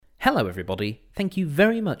Hello everybody, thank you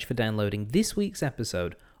very much for downloading this week's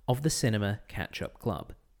episode of the Cinema Catch-Up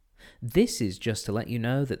Club. This is just to let you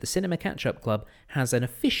know that the Cinema Catch-Up Club has an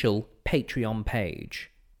official Patreon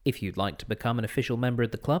page. If you'd like to become an official member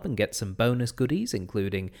of the club and get some bonus goodies,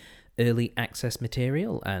 including early access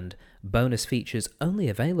material and bonus features only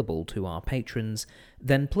available to our patrons,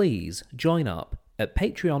 then please join up at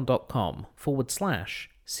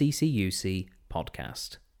patreon.com/CCUC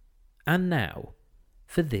podcast. And now,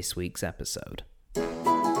 for this week's episode.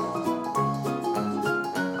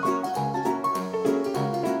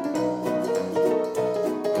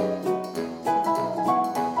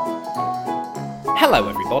 Hello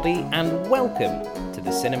everybody, and welcome to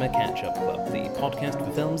the Cinema Catch-Up Club, the podcast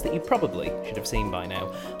for films that you probably should have seen by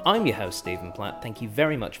now. I'm your host, Stephen Platt. Thank you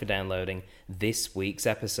very much for downloading this week's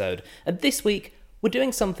episode. And this week, we're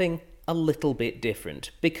doing something a little bit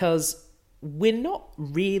different, because we're not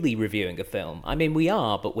really reviewing a film. I mean, we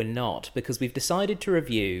are, but we're not, because we've decided to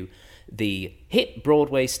review the hit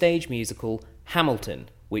Broadway stage musical Hamilton,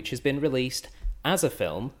 which has been released as a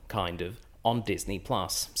film, kind of, on Disney+.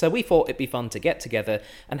 So we thought it'd be fun to get together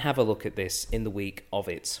and have a look at this in the week of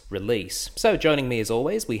its release. So joining me as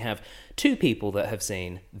always, we have two people that have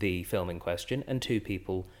seen the film in question and two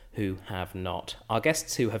people who have not. Our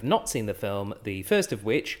guests who have not seen the film, the first of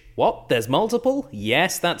which, what? There's multiple?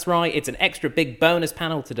 Yes, that's right, it's an extra big bonus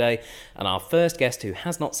panel today. And our first guest who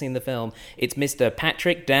has not seen the film, it's Mr.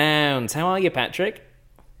 Patrick Downs. How are you, Patrick?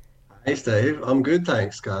 Hey Steve, I'm good,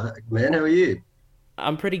 thanks, guy. Man, how are you?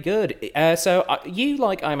 I'm pretty good. So you,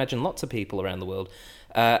 like I imagine lots of people around the world,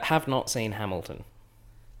 have not seen Hamilton.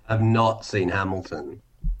 I've not seen Hamilton.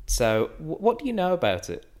 So what do you know about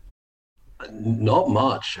it? Not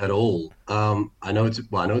much at all. I know it's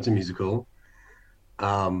a musical.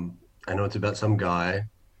 I know it's about some guy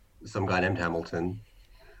named Hamilton.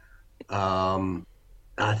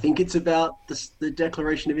 I think it's about the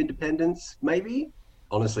Declaration of Independence, maybe.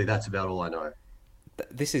 Honestly, that's about all I know.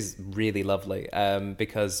 This is really lovely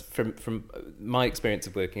because from my experience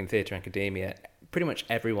of working in theatre academia, pretty much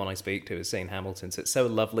everyone I speak to has seen Hamilton, so it's so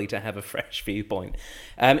lovely to have a fresh viewpoint.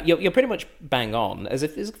 You're pretty much bang on. There's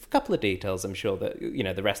a couple of details I'm sure that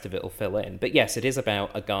the rest of it will fill in. But yes, it is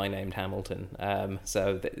about a guy named Hamilton.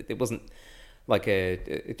 It wasn't like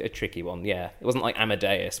a tricky one. Yeah, it wasn't like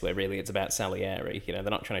Amadeus where really it's about Salieri. They're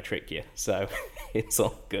not trying to trick you, so it's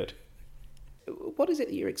all good. What is it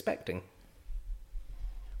that you're expecting?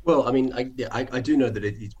 Well, I mean, I do know that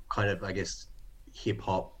it's kind of, I guess, hip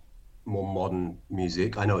hop, more modern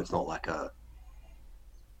music. I know it's not like I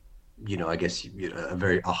guess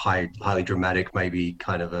highly dramatic, maybe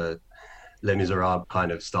kind of a Les Miserables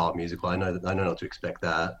kind of style musical. I know not to expect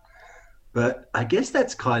that, but I guess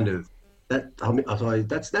that's kind of that. I mean, I'm sorry,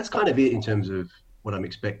 that's kind of it in terms of what I'm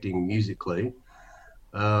expecting musically.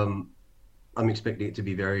 I'm expecting it to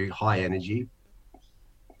be very high energy,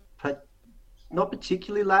 but not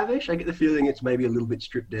particularly lavish. I get the feeling it's maybe a little bit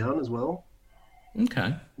stripped down as well.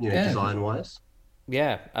 Okay. Yeah. Design wise.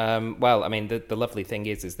 Yeah. Well, I mean, the lovely thing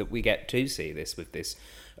is that we get to see this with this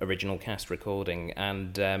original cast recording,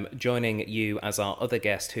 and joining you as our other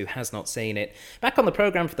guest who has not seen it, back on the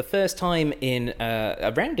programme for the first time in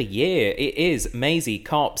around a year, it is Maisie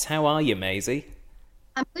Copps. How are you, Maisie?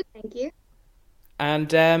 I'm good, thank you.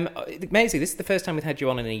 And Maisie, this is the first time we've had you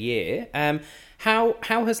on in a year. How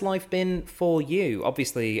has life been for you?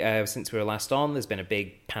 Obviously, since we were last on, there's been a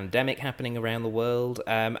big pandemic happening around the world,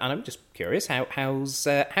 and I'm just curious, how's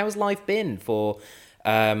life been for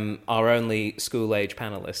our only school-age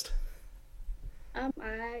panellist?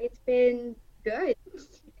 It's been good.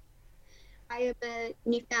 I am a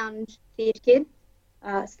newfound theatre kid,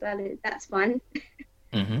 so that's fun.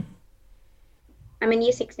 Mm-hmm. I'm in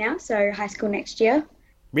year 6 now, so high school next year.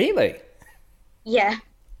 Really? Yeah.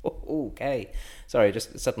 Okay. Sorry, I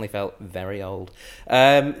just suddenly felt very old.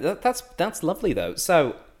 That's lovely, though.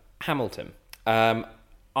 So, Hamilton. I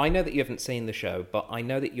know that you haven't seen the show, but I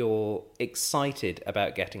know that you're excited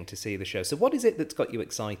about getting to see the show. So what is it that's got you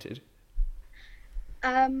excited?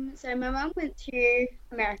 So my mum went to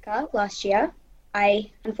America last year.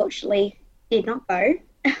 I unfortunately did not go,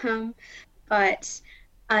 but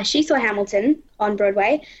she saw Hamilton on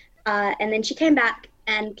Broadway, and then she came back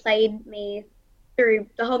and played me through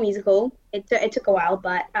the whole musical. It took a while,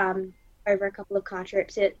 but over a couple of car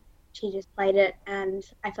trips, she just played it, and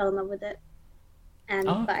I fell in love with it. But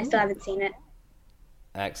cool. I still haven't seen it.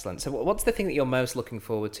 Excellent. So what's the thing that you're most looking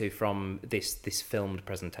forward to from this filmed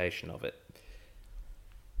presentation of it?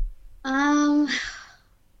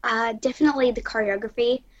 Definitely the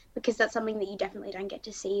choreography, because that's something that you definitely don't get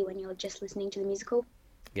to see when you're just listening to the musical.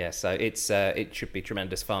 Yeah, so it should be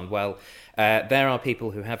tremendous fun. Well, there are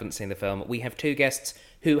people who haven't seen the film. We have two guests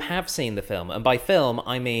who have seen the film, and by film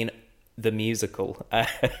I mean the musical.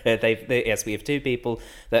 Yes, we have two people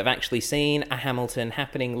that have actually seen a Hamilton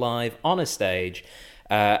happening live on a stage.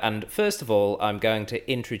 And first of all, I'm going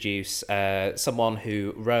to introduce someone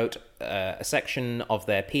who wrote a section of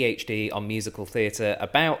their PhD on musical theatre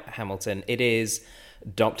about Hamilton. It is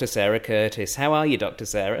Dr. Sarah Curtis. How are you, Dr.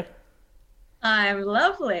 Sarah? I'm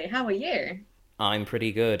lovely. How are you? I'm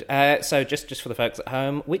pretty good. So just for the folks at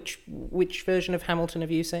home, which version of Hamilton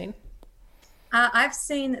have you seen? I've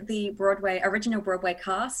seen the original Broadway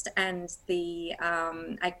cast, and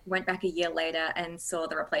I went back a year later and saw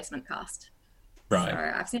the replacement cast. Right.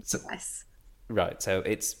 So I've seen it twice. Right. So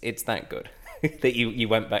it's that good that you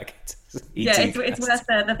went back to see Yeah, two it's casts.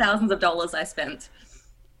 worth the thousands of dollars I spent.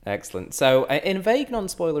 Excellent. So in a vague,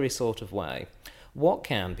 non-spoilery sort of way, what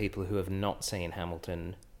can people who have not seen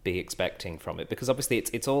Hamilton be expecting from it? Because obviously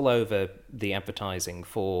it's all over the advertising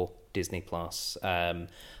for Disney Plus. A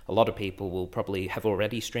lot of people will probably have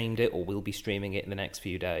already streamed it or will be streaming it in the next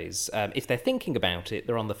few days. If they're thinking about it,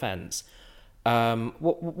 they're on the fence.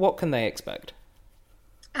 What can they expect?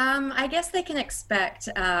 I guess they can expect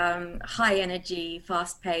high energy,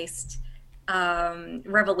 fast paced,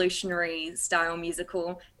 revolutionary style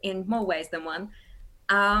musical in more ways than one.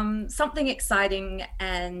 Something exciting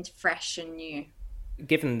and fresh and new.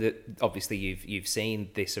 Given that obviously you've seen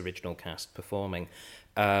this original cast performing,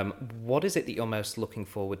 what is it that you're most looking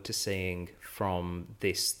forward to seeing from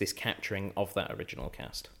this capturing of that original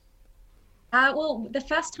cast? Well, the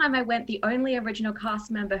first time I went, the only original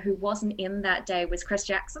cast member who wasn't in that day was Chris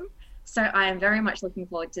Jackson. So I am very much looking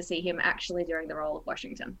forward to see him actually doing the role of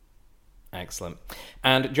Washington. Excellent.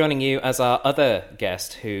 And joining you as our other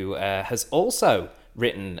guest who has also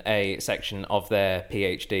written a section of their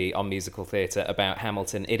PhD on musical theatre about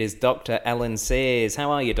Hamilton, it is Dr. Ellen Sears.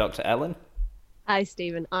 How are you, Dr. Ellen? Hi,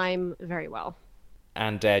 Stephen. I'm very well.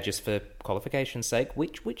 And just for qualification's sake,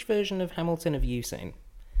 which version of Hamilton have you seen?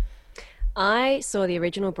 I saw the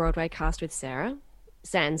original Broadway cast with Sarah,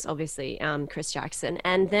 sans obviously Chris Jackson,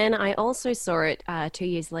 and then I also saw it 2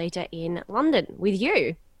 years later in London with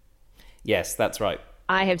you. Yes, that's right.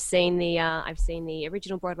 I have seen I've seen the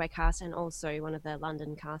original Broadway cast and also one of the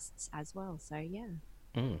London casts as well. So yeah.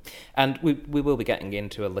 And we will be getting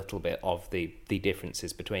into a little bit of the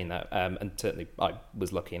differences between that. And certainly I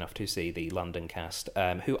was lucky enough to see the London cast,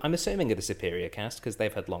 who I'm assuming are the superior cast because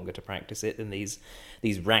they've had longer to practice it than these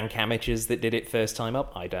rank amateurs that did it first time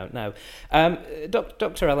up. I don't know.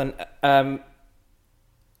 Dr. Ellen,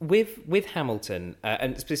 with Hamilton,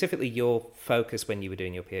 and specifically your focus when you were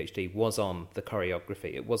doing your PhD was on the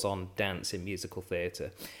choreography. It was on dance in musical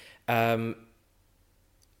theatre.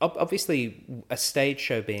 Obviously, a stage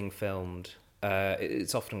show being filmed,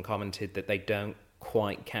 it's often commented that they don't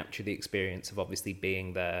quite capture the experience of obviously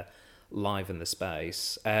being there live in the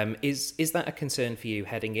space. Is that a concern for you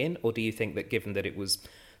heading in, or do you think that given that it was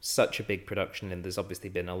such a big production and there's obviously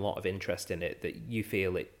been a lot of interest in it, that you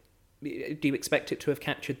feel it? Do you expect it to have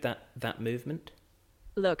captured that movement?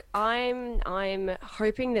 Look, I'm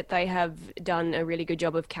hoping that they have done a really good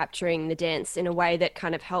job of capturing the dance in a way that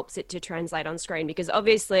kind of helps it to translate on screen, because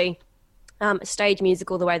obviously a stage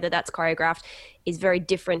musical, the way that that's choreographed is very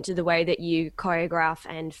different to the way that you choreograph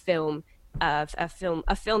and film a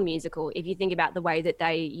film musical. If you think about the way that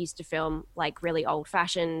they used to film like really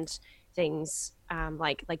old-fashioned things,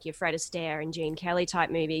 like your Fred Astaire and Gene Kelly type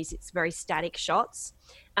movies, it's very static shots.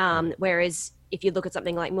 Whereas if you look at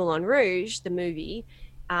something like Moulin Rouge, the movie,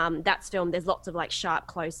 that's filmed, there's lots of like sharp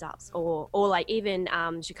close-ups, or like even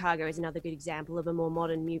Chicago is another good example of a more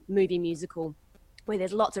modern movie musical where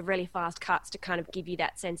there's lots of really fast cuts to kind of give you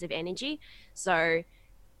that sense of energy. So,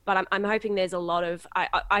 but I'm hoping there's a lot of,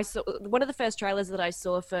 I saw one of the first trailers that I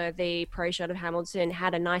saw for the pro shot of Hamilton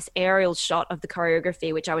had a nice aerial shot of the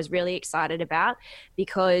choreography, which I was really excited about,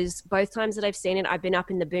 because both times that I've seen it, I've been up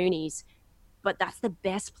in the boonies, but that's the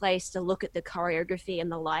best place to look at the choreography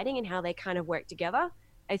and the lighting and how they kind of work together,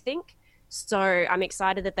 I think. So I'm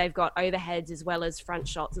excited that they've got overheads as well as front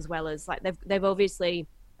shots, as well as like they've obviously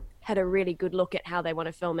had a really good look at how they want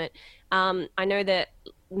to film it. I know that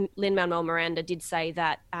Lin-Manuel Miranda did say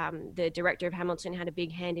that the director of Hamilton had a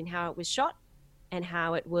big hand in how it was shot and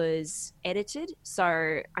how it was edited.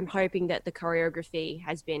 So I'm hoping that the choreography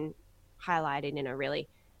has been highlighted in a really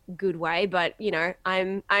good way. But, you know,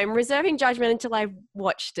 I'm reserving judgment until I've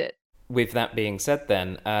watched it. With that being said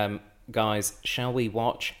then, guys, shall we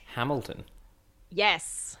watch Hamilton?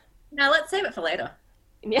 Yes. No, let's save it for later.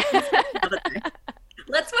 Yeah.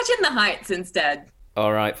 Let's watch In the Heights instead.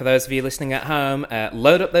 All right, for those of you listening at home,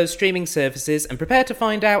 load up those streaming services and prepare to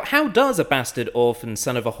find out how does a bastard orphan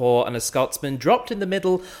son of a whore and a Scotsman dropped in the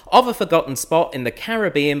middle of a forgotten spot in the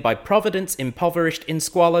Caribbean by Providence impoverished in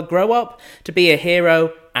squalor grow up to be a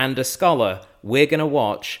hero and a scholar. We're going to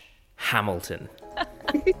watch Hamilton.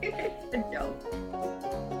 Good job.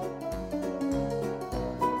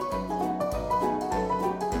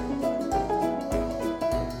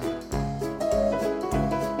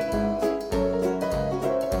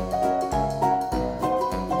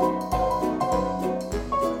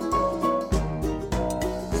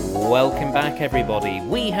 Welcome back, everybody.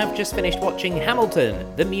 We have just finished watching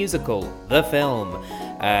Hamilton, the musical, the film.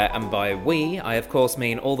 And by we, I of course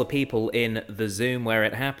mean all the people in the Zoom where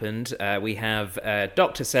it happened. We have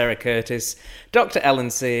Dr. Sarah Curtis, Dr. Ellen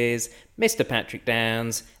Sears, Mr. Patrick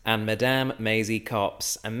Downs, and Madame Maisie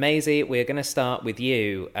Copps. And Maisie, we're going to start with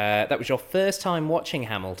you. That was your first time watching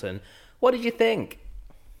Hamilton. What did you think?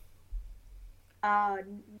 No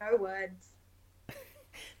words.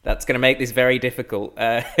 That's going to make this very difficult,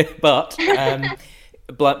 but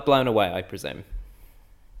blown away, I presume.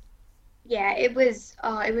 Yeah, it was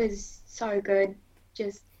so good.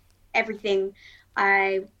 Just everything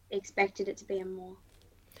I expected it to be and more.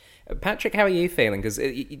 Patrick, how are you feeling? Because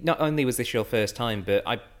not only was this your first time, but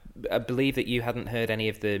I believe that you hadn't heard any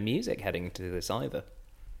of the music heading into this either.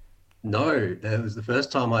 No, that was the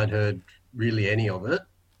first time I'd heard really any of it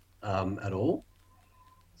at all.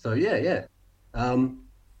 So yeah.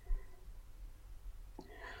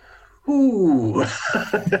 Ooh.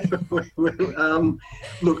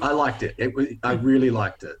 Look, I liked it. I really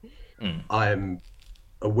liked it. I'm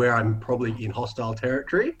aware I'm probably in hostile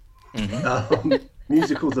territory.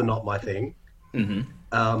 Musicals are not my thing.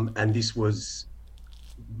 And this was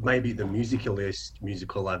maybe the musicalist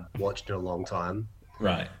musical I've watched in a long time.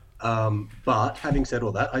 Right. But having said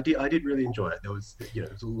all that, I did really enjoy it. There was, there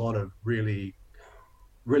was a lot of really,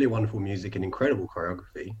 really wonderful music and incredible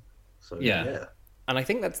choreography. So yeah. And I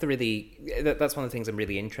think that's one of the things I'm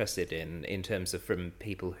really interested in terms of from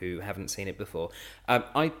people who haven't seen it before.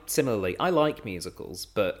 I like musicals,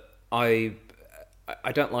 but I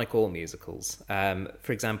don't like all musicals.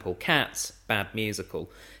 For example, Cats, bad musical.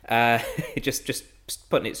 Just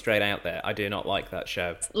putting it straight out there, I do not like that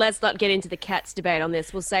show. Let's not get into the Cats debate on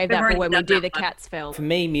this. We'll save that for when we do the Cats film. For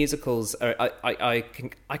me, musicals are I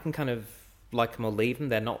can kind of like them or leave them.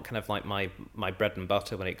 They're not kind of like my bread and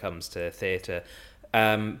butter when it comes to theatre.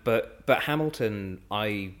 But Hamilton,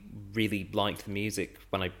 I really liked the music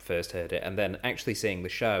when I first heard it, and then actually seeing the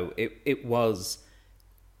show, it was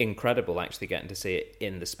incredible actually getting to see it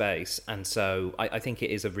in the space. And so I think it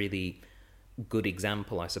is a really good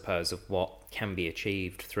example, I suppose, of what can be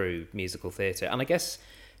achieved through musical theatre. And I guess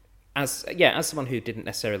as someone who isn't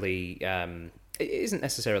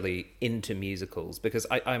necessarily into musicals, because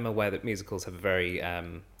I'm aware that musicals have a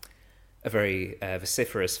very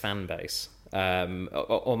vociferous fan base.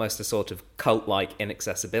 Almost a sort of cult-like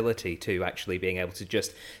inaccessibility to actually being able to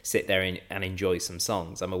just sit there and enjoy some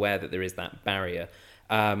songs. I'm aware that there is that barrier.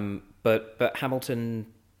 But Hamilton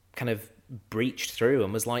kind of breached through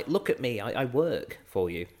and was like, look at me, I work for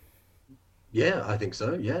you. Yeah, I think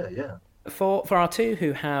so. Yeah. For our two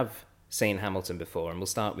who have seen Hamilton before, and we'll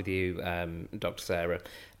start with you, Dr. Sarah,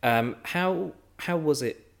 how was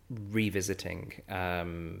it revisiting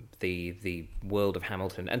the world of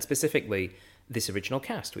Hamilton, and specifically this original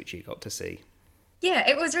cast which you got to see? Yeah,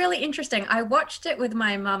 it was really interesting. I watched it with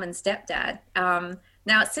my mum and stepdad.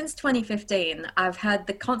 Now, since 2015, I've heard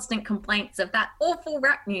the constant complaints of that awful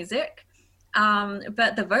rap music,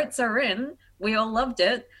 but the votes are in. We all loved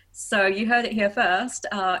it. So you heard it here first.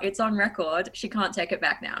 It's on record. She can't take it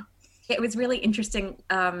back now. It was really interesting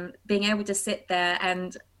being able to sit there,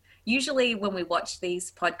 and usually when we watch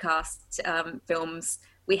these podcast films,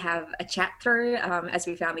 we have a chat through, as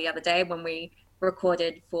we found the other day when we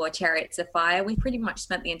recorded for Chariots of Fire. We pretty much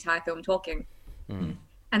spent the entire film talking. And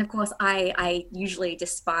of course, I usually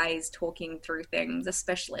despise talking through things,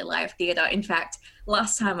 especially live theatre. In fact,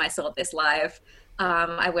 last time I saw this live,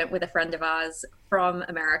 I went with a friend of ours from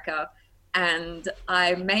America, and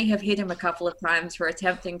I may have hit him a couple of times for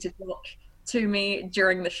attempting to talk to me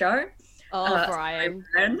during the show. Oh, Brian.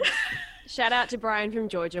 Shout out to Brian from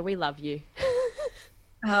Georgia. We love you.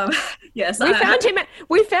 Yes. We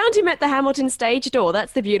found him at the Hamilton stage door.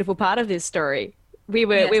 That's the beautiful part of this story. We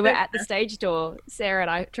were at the stage door, Sarah and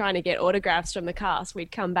I, trying to get autographs from the cast.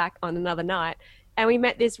 We'd come back on another night, and we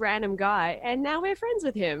met this random guy, and now we're friends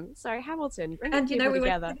with him. So Hamilton, bring and people we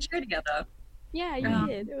together. went to the show together. Yeah, you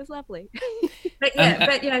did. It was lovely. But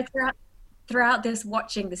throughout throughout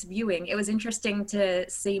watching this viewing, it was interesting to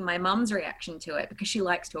see my mum's reaction to it, because she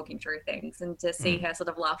likes talking through things, and to see her sort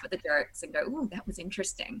of laugh at the jokes and go, "Ooh, that was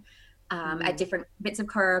interesting." At different bits of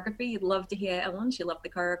choreography, you'd love to hear Ellen. She loved the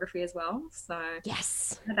choreography as well. So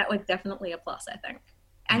Yes, that was definitely a plus, I think.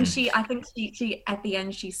 And I think she at the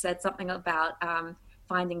end, she said something about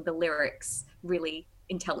finding the lyrics really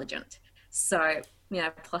intelligent. So,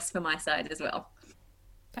 plus for my side as well.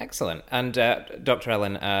 Excellent. And Dr.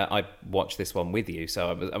 Ellen, I watched this one with you,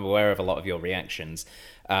 so I'm aware of a lot of your reactions.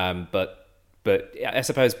 But I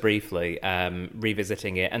suppose briefly,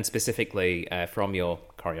 revisiting it, and specifically from your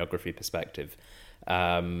choreography perspective,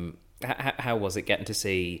 how was it getting to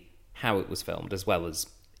see how it was filmed, as well as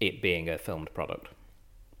it being a filmed product?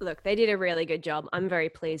 Look, they did a really good job. I'm very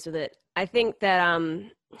pleased with it. I think that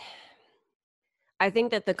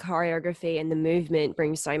the choreography and the movement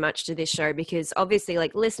brings so much to this show, because obviously,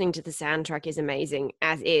 like, listening to the soundtrack is amazing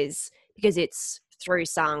as is, because it's through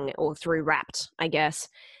sung or through rapped, I guess,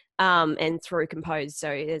 and through composed. So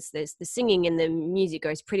there's the singing, and the music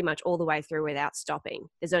goes pretty much all the way through without stopping.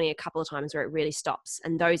 There's only a couple of times where it really stops,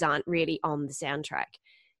 and those aren't really on the soundtrack.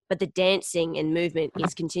 But the dancing and movement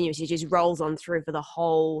is continuous. It just rolls on through for the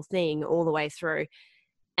whole thing, all the way through.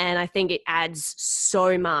 And I think it adds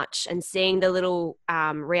so much. And seeing the little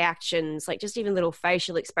reactions, like just even little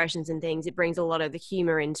facial expressions and things, it brings a lot of the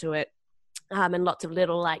humor into it, and lots of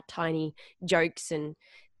little like tiny jokes and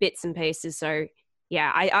bits and pieces. So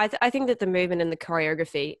yeah, I think that the movement and the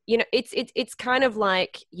choreography, it's kind of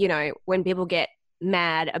like, when people get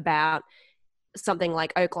mad about something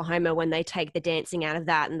like Oklahoma, when they take the dancing out of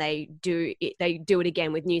that and they do it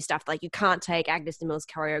again with new stuff. Like, you can't take Agnes DeMille's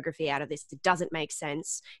choreography out of this. It doesn't make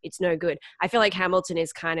sense. It's no good. I feel like Hamilton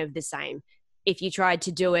is kind of the same. If you tried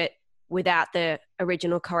to do it without the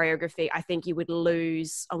original choreography, I think you would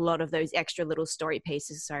lose a lot of those extra little story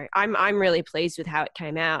pieces. So I'm really pleased with how it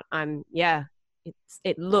came out.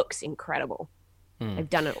 It looks incredible. They've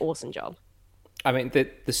done an awesome job. I mean,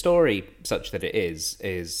 the story, such that it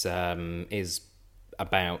is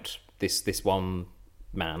about this one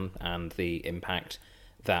man and the impact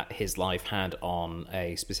that his life had on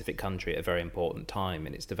a specific country at a very important time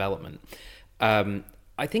in its development. I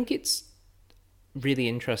think it's really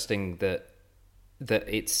interesting that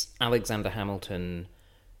it's Alexander Hamilton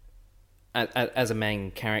as a main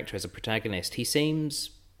character, as a protagonist. He seems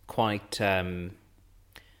quite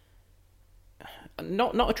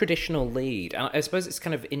not a traditional lead. I suppose it's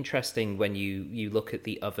kind of interesting when you look at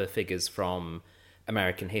the other figures from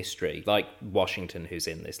American history, like Washington, who's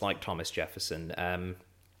in this, like Thomas Jefferson.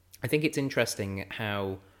 I think it's interesting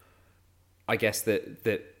how, I guess,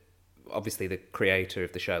 that obviously the creator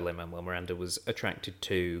of the show, Lin-Manuel Miranda, was attracted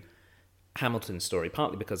to Hamilton's story,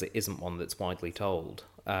 partly because it isn't one that's widely told.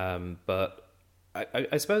 But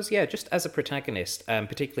I suppose, yeah, just as a protagonist,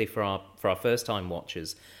 particularly for our first-time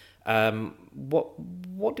watchers,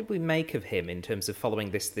 what did we make of him in terms of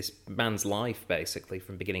following this man's life, basically,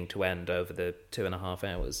 from beginning to end over the 2.5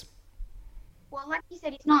 hours? Well, like you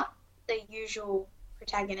said, he's not the usual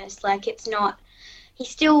protagonist. Like, it's not... He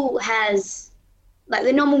still has... Like,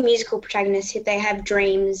 the normal musical protagonists, they have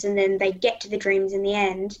dreams, and then they get to the dreams in the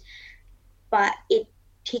end. But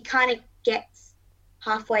he kind of gets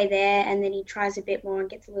halfway there, and then he tries a bit more and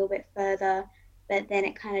gets a little bit further, but then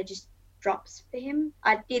it kind of just drops for him.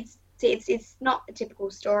 It's not a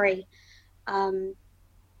typical story.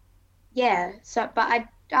 Yeah. So, but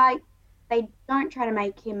they don't try to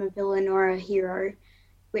make him a villain or a hero,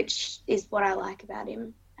 which is what I like about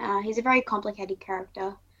him. He's a very complicated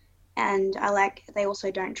character, and I like they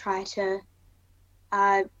also don't try to.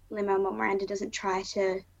 Lin-Manuel Miranda doesn't try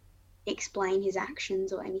to explain his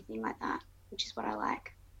actions or anything like that, which is what I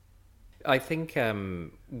like. I think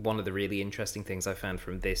one of the really interesting things I found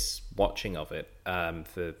from this watching of it,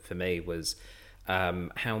 for me, was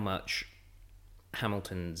how much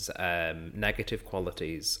Hamilton's negative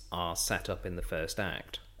qualities are set up in the first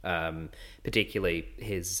act. Particularly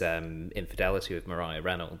his infidelity with Mariah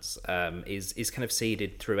Reynolds is kind of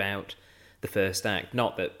seeded throughout the first act.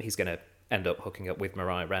 Not that he's going to end up hooking up with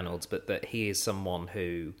Mariah Reynolds, but that he is someone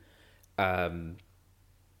who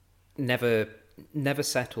never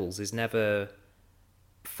settles, is never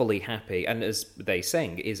fully happy, and as they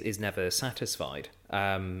sing, is never satisfied.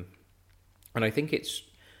 And I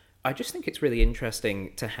just think it's really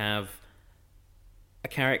interesting to have a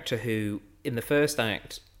character who, in the first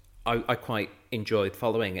act, I quite enjoyed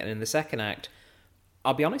following, and in the second act,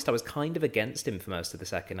 I'll be honest, I was kind of against him for most of the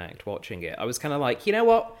second act watching it. I was kind of like, you know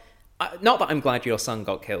what? Not that I'm glad your son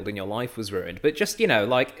got killed and your life was ruined, but just,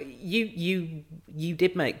 like, you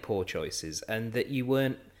did make poor choices, and that you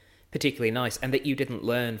weren't particularly nice, and that you didn't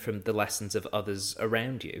learn from the lessons of others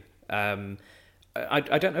around you. I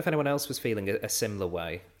don't know if anyone else was feeling a similar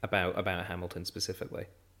way about Hamilton specifically.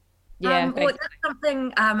 Yeah, well, that's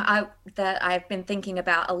something that I've been thinking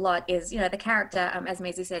about a lot is, the character, as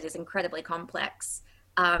Maisie said, is incredibly complex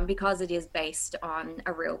because it is based on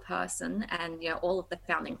a real person, and, all of the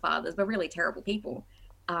founding fathers were really terrible people.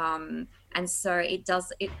 And so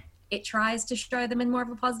it tries to show them in more of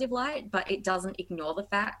a positive light, but it doesn't ignore the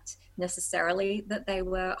fact necessarily that they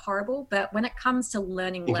were horrible. But when it comes to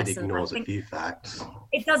learning lessons, it ignores a few facts.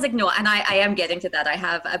 It does ignore, and I am getting to that. I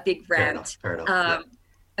have a big rant Fair enough.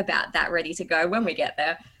 about that ready to go when we get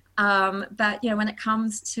there. But when it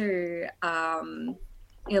comes to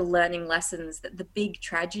learning lessons, that the big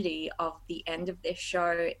tragedy of the end of this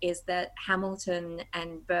show is that Hamilton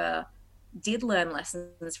and Burr did learn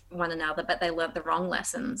lessons from one another, but they learnt the wrong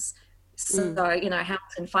lessons. So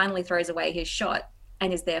Hamilton finally throws away his shot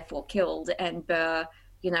and is therefore killed, and Burr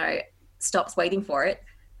stops waiting for it.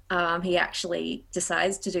 He actually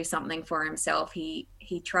decides to do something for himself. He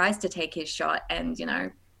tries to take his shot and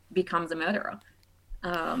becomes a murderer.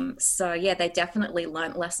 So they definitely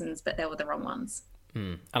learnt lessons, but they were the wrong ones.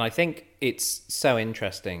 And I think it's so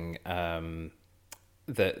interesting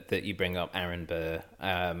that you bring up Aaron Burr,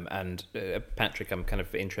 and Patrick, I'm kind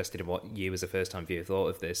of interested in what you as a first-time viewer thought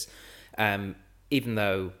of this. Even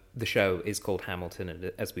though the show is called Hamilton,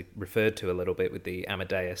 and as we referred to a little bit with the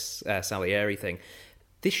Amadeus Salieri thing,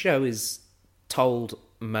 this show is told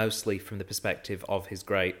mostly from the perspective of his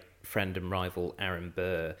great friend and rival Aaron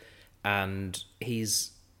Burr, and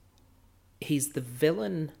he's the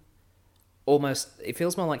villain. Almost, it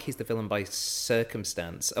feels more like he's the villain by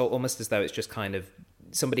circumstance, almost as though it's just kind of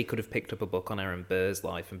somebody could have picked up a book on Aaron Burr's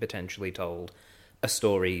life and potentially told a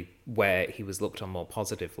story where he was looked on more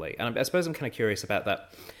positively. And I suppose I'm kind of curious about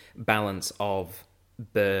that balance of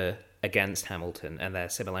Burr against Hamilton and their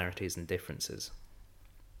similarities and differences.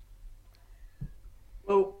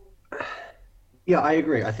 Well, yeah, I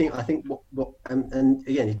agree. I think what and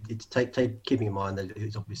again, it's keeping in mind that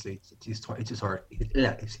it's obviously it's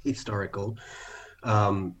historical.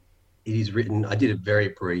 It is written. I did a very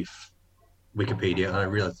brief Wikipedia, and I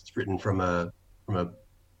realized it's written from a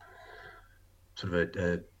sort of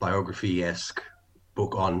a biography-esque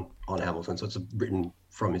book on Hamilton. So it's written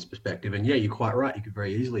from his perspective. And yeah, you're quite right. You could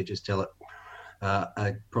very easily just tell it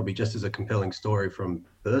probably just as a compelling story from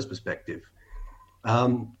Burr's perspective.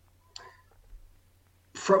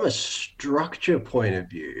 From a structure point of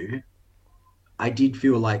view, I did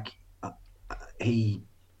feel like he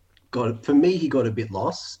got a bit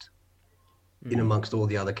lost in amongst all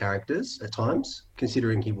the other characters at times,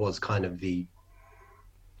 considering he was kind of the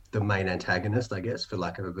main antagonist, I guess, for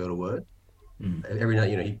lack of a better word. Every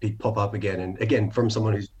night, he'd pop up again, and again, from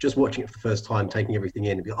someone who's just watching it for the first time, taking everything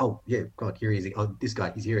in, and be like, oh yeah, God, here he is. Oh, this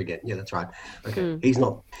guy, he's here again. Yeah, that's right. Okay, he's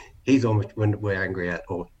almost when we're angry at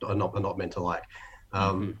or not meant to like.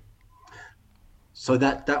 So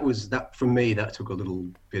that was for me. That took a little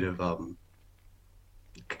bit of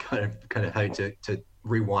kind of having to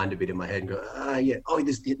rewind a bit in my head and go, yeah, oh,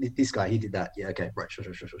 this guy, he did that. Yeah, okay, right, sure.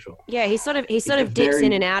 Yeah, he sort of dips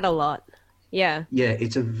in and out a lot. Yeah. Yeah,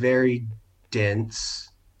 it's a very dense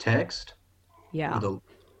text. Yeah.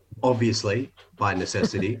 Obviously, by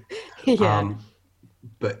necessity. Yeah.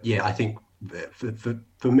 But yeah, I think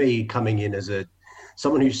for me, coming in as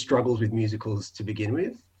someone who struggles with musicals to begin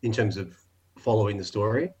with, in terms of following the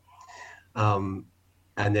story, and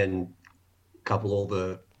then couple all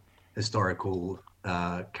the historical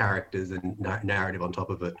characters and narrative on top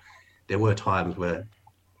of it, there were times where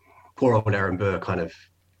poor old Aaron Burr kind of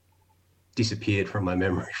disappeared from my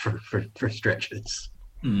memory for stretches.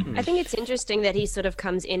 I think it's interesting that he sort of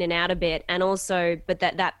comes in and out a bit, and also, but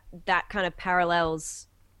that kind of parallels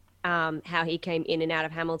how he came in and out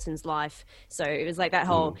of Hamilton's life. So it was like that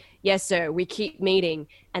whole, yes, sir, we keep meeting.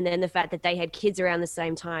 And then the fact that they had kids around the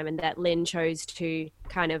same time, and that Lynn chose to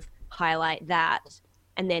kind of highlight that.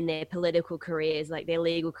 And then their political careers, like their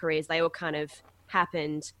legal careers, they all kind of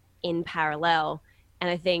happened in parallel. And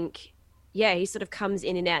I think, yeah, he sort of comes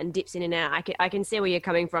in and out and dips in and out. I can see where you're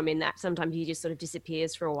coming from in that. Sometimes he just sort of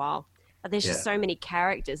disappears for a while. But there's just so many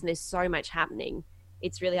characters and there's so much happening.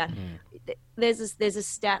 It's really hard. There's a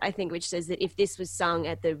stat, I think, which says that if this was sung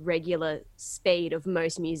at the regular speed of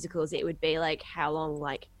most musicals, it would be like how long?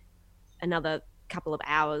 Like another couple of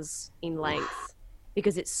hours in length,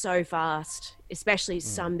 because it's so fast. Especially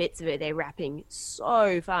some bits of it, they're rapping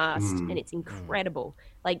so fast, and it's incredible.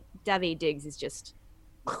 Like Daveed Diggs is just.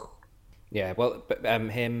 Yeah, well, but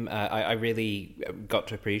him, I really got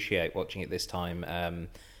to appreciate watching it this time.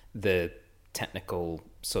 The technical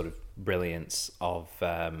sort of brilliance of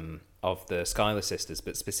the Schuyler sisters,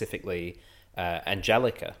 but specifically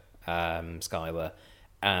Angelica Schuyler,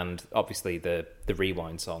 and obviously the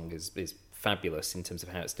Rewind song is fabulous in terms of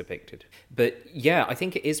how it's depicted. But yeah, I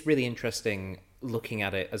think it is really interesting looking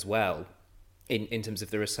at it as well in terms of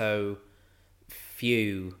there are so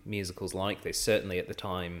few musicals like this. Certainly at the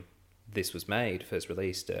time this was made, first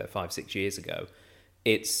released 5-6 years ago,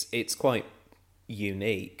 it's quite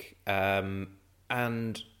unique. And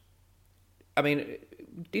I mean,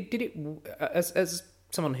 did it as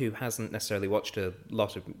someone who hasn't necessarily watched a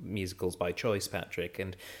lot of musicals by choice, Patrick,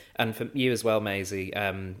 and for you as well, Maisie,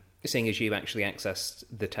 seeing as you actually accessed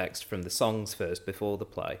the text from the songs first before the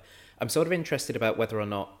play, I'm sort of interested about whether or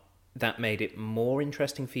not that made it more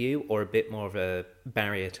interesting for you or a bit more of a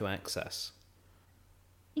barrier to access.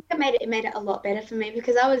 I think it made it a lot better for me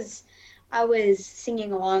because I was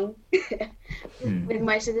singing along with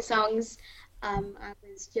most of the songs. I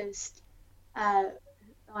was just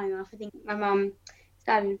going off. I think my mum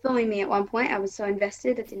started filming me at one point. I was so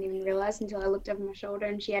invested, I didn't even realise until I looked over my shoulder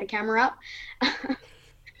and she had a camera up.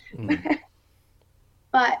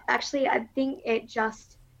 But actually, I think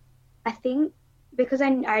because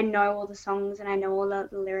I know all the songs and I know all the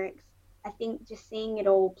lyrics, I think just seeing it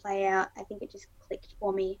all play out, I think it just clicked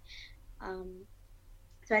for me.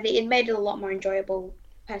 So I think it made it a lot more enjoyable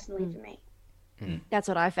personally for me. That's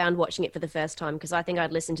what I found watching it for the first time, because I think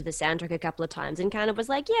I'd listened to the soundtrack a couple of times and kind of was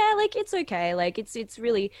like, yeah, like it's okay, like it's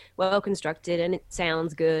really well constructed and it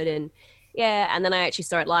sounds good, and yeah. And then I actually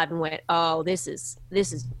saw it live and went, oh, this is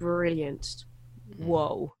brilliant.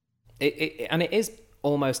 Whoa. And it is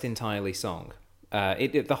almost entirely song.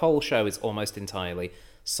 The whole show is almost entirely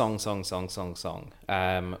song,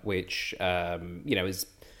 which is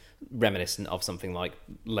reminiscent of something like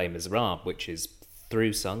Les Miserables, which is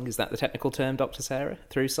through sung. Is that the technical term, Dr. Sarah?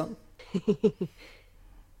 Through sung? I guess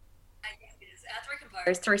it is. Through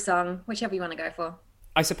composed, through sung, whichever you want to go for.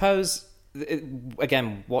 I suppose,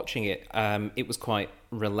 again, watching it, it was quite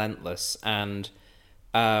relentless, and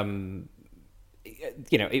on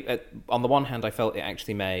the one hand, I felt it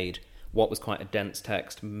actually made what was quite a dense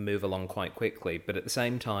text move along quite quickly, but at the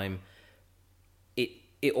same time,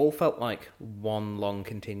 it all felt like one long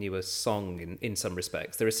continuous song in some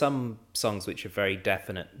respects. There are some songs which are very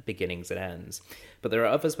definite beginnings and ends, but there are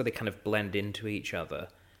others where they kind of blend into each other,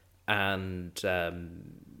 and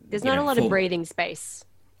there's not a lot of breathing space.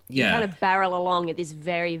 You kind of barrel along at this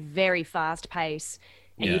very, very fast pace,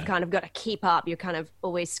 and you've kind of got to keep up. You're kind of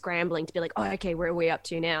always scrambling to be like, oh, okay, where are we up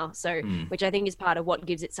to now? So, which I think is part of what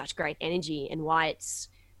gives it such great energy and why it's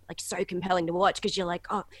like so compelling to watch, because you're like,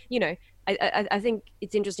 oh, I think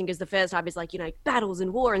it's interesting because the first half is like, battles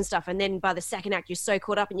and war and stuff. And then by the second act, you're so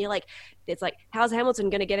caught up and you're like, it's like, how's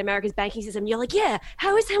Hamilton going to get America's banking system? You're like, yeah,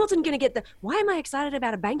 how is Hamilton going to get why am I excited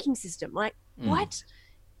about a banking system? Like, what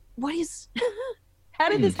is, how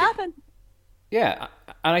did this happen? Yeah.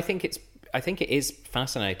 And I think it is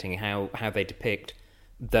fascinating how they depict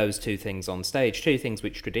those two things on stage, two things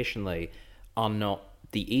which traditionally are not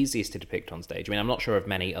the easiest to depict on stage. I mean, I'm not sure of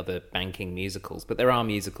many other banking musicals, but there are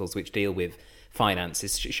musicals which deal with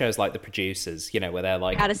finances. Shows like The Producers, where they're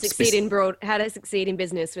like how to succeed in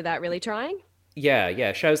business without really trying.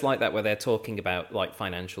 Yeah, shows like that where they're talking about like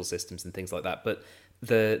financial systems and things like that. But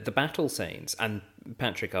the battle scenes, and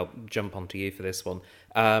Patrick, I'll jump onto you for this one.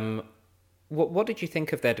 What did you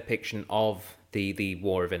think of their depiction of the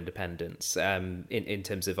War of Independence in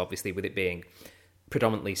terms of, obviously, with it being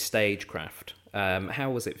predominantly stagecraft? How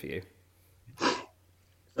was it for you?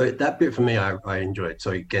 So that bit for me, I enjoyed.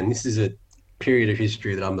 So again, this is a period of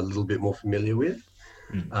history that I'm a little bit more familiar with.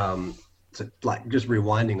 So like just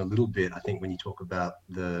rewinding a little bit, I think when you talk about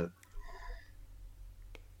the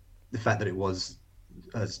fact that it was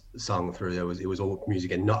sung through, it was all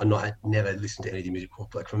music, and I never listened to any of the music.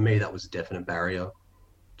 Like for me, that was a definite barrier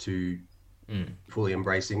to fully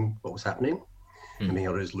embracing what was happening. I mean,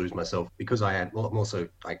 I'll just lose myself because I'm also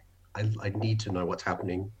like I need to know what's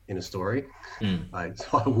happening in a story. So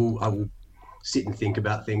I will sit and think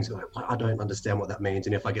about things like, I don't understand what that means,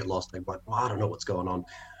 and if I get lost, I'm like, I don't know what's going on.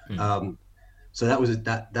 So that was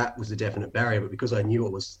a definite barrier. But because I knew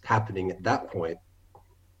what was happening at that point,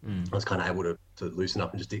 I was kind of able to loosen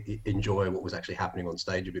up and just enjoy what was actually happening on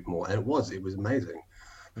stage a bit more. And it was amazing.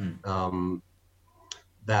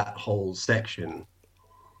 That whole section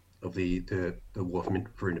of the War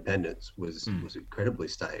for Independence was incredibly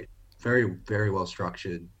staged, very, very well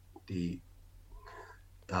structured. I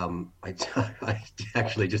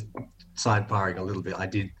actually, just sidebarring a little bit, I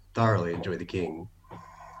did thoroughly enjoy the King.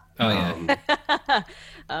 Oh yeah.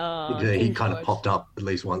 He kind of popped up at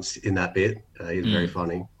least once in that bit. He was very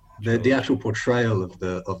funny. the actual portrayal of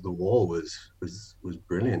the war was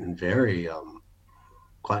brilliant and very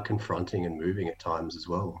quite confronting and moving at times as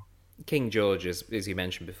well. King George, as you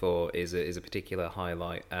mentioned before, is a particular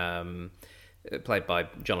highlight. Played by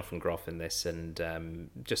Jonathan Groff in this, and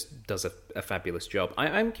just does a fabulous job.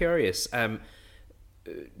 I'm curious. Obviously,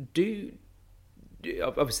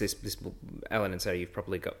 this Ellen and Sarah, you've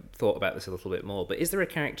probably thought about this a little bit more. But is there a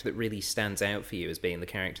character that really stands out for you as being the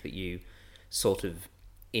character that you sort of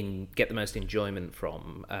get the most enjoyment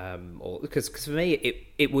from? Or because for me,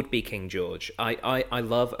 it would be King George. I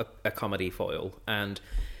love a comedy foil, and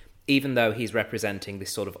even though he's representing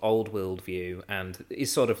this sort of old world view and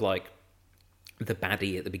is sort of like the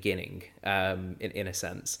baddie at the beginning, in a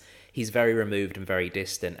sense, he's very removed and very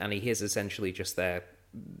distant, and he is essentially just there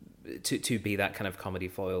to be that kind of comedy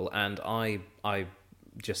foil. And I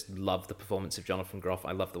just love the performance of Jonathan Groff.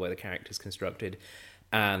 I love the way the character's constructed,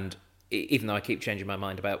 and even though I keep changing my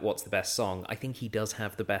mind about what's the best song, I think he does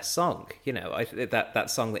have the best song. You know, that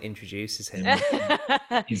song that introduces him.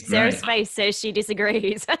 Sarah's face says she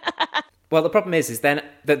disagrees. Well, the problem is then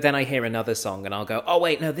I hear another song and I'll go, oh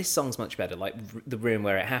wait, no, this song's much better. Like The Room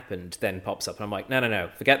Where It Happened then pops up and I'm like, no,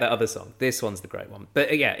 forget that other song. This one's the great one.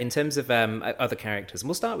 But yeah, in terms of other characters, and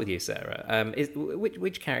we'll start with you, Sarah.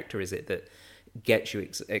 Which character is it that gets you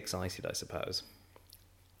excited, I suppose?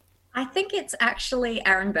 I think it's actually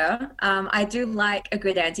Aaron Burr. I do like a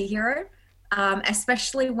good anti-hero,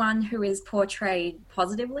 especially one who is portrayed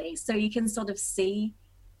positively. So you can sort of see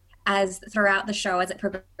as throughout the show, as it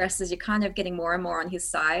progresses, you're kind of getting more and more on his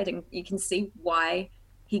side, and you can see why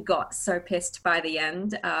he got so pissed by the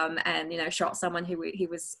end, and, you know, shot someone who he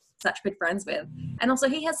was such good friends with. And also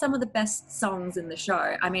he has some of the best songs in the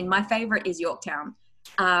show. I mean, my favorite is Yorktown.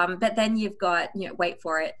 But then you've got, you know, Wait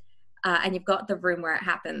For It, and you've got The Room Where It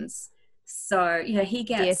Happens. So, you know, he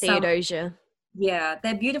gets Dear Theodosia. Yeah,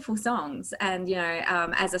 they're beautiful songs. And, you know,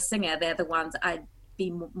 as a singer, they're the ones I'd be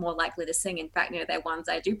more likely to sing. In fact, you know, they're ones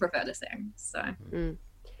I do prefer to sing. So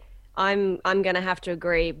I'm going to have to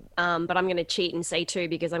agree, but I'm going to cheat and say two,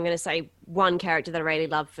 because I'm going to say one character that I really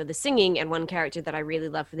love for the singing and one character that I really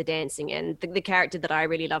love for the dancing. And the character that I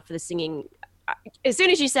really love for the singing, as soon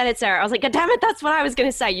as you said it, Sarah, I was like, God damn it, that's what I was going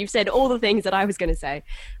to say. You've said all the things that I was going to say.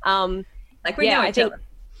 Like we know each other.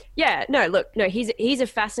 Yeah, he's a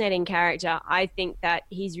fascinating character. I think that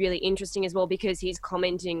he's really interesting as well because he's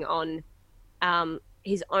commenting on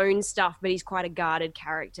his own stuff, but he's quite a guarded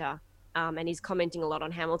character. And he's commenting a lot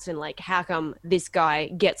on Hamilton, like, how come this guy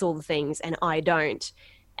gets all the things and I don't?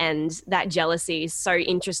 And that jealousy is so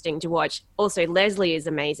interesting to watch. Also, Leslie is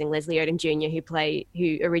amazing. Leslie Odom Jr.,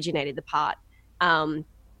 who originated the part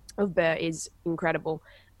of Burr, is incredible.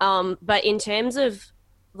 But in terms of,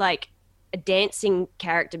 like, a dancing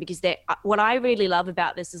character, because what I really love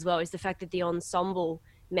about this as well is the fact that the ensemble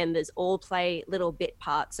members all play little bit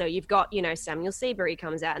parts. So you've got, you know, Samuel Seabury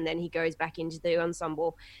comes out and then he goes back into the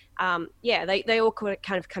ensemble. They all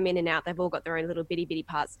kind of come in and out. They've all got their own little bitty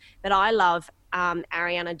parts. But I love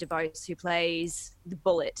Ariana DeBose, who plays the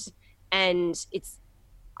Bullet, and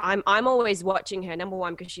I'm always watching her, number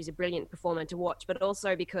one, because she's a brilliant performer to watch, but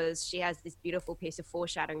also because she has this beautiful piece of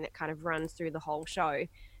foreshadowing that kind of runs through the whole show,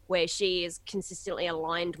 where she is consistently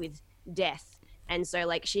aligned with death. And so,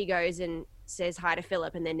 like, she goes and says hi to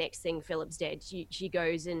Philip, and then next thing, Philip's dead. She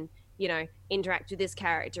goes and, you know, interacts with this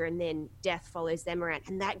character, and then death follows them around,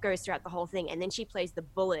 and that goes throughout the whole thing. And then she plays the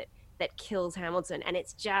bullet that kills Hamilton, and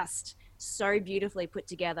it's just so beautifully put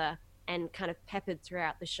together and kind of peppered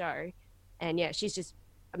throughout the show. And yeah, she's just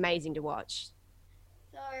amazing to watch.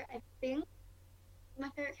 So I think my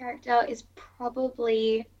favorite character is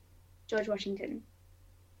probably George Washington.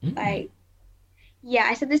 Like, yeah,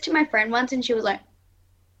 I said this to my friend once and she was like,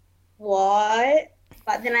 what?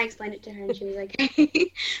 But then I explained it to her and she was like,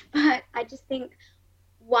 okay. But I just think,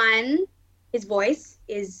 one, his voice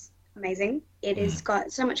is amazing. It has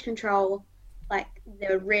got so much control. Like,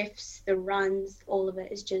 the riffs, the runs, all of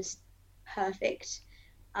it is just perfect.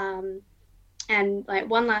 And like,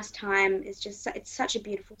 One Last Time is just, it's such a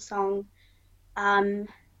beautiful song. And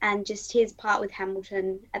just his part with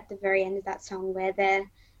Hamilton at the very end of that song, where they're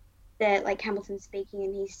like, Hamilton's speaking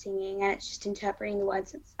and he's singing, and it's just interpreting the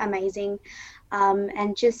words. It's amazing.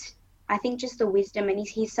 And just, I think just the wisdom, and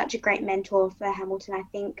he's such a great mentor for Hamilton. I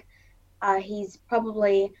think he's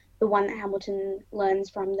probably the one that Hamilton learns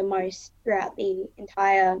from the most throughout the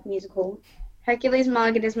entire musical. Hercules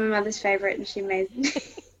Mulligan is my mother's favorite, and she made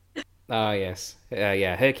Oh yes,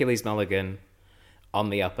 yeah, Hercules Mulligan on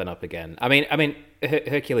the up and up again. I mean,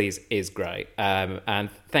 Hercules is great, and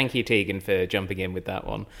thank you, Tegan, for jumping in with that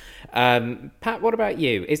one. Pat, what about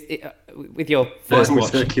you? Is it, with your first Mine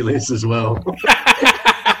was watch? Hercules as well.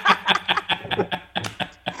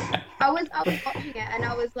 I was watching it, and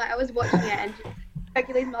I was watching it, and just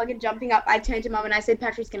Hercules Mulligan jumping up. I turned to Mum and I said,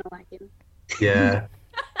 Patrick's gonna like him. Yeah.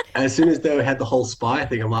 As soon as they had the whole spy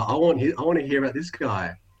thing, I'm like, I want to hear about this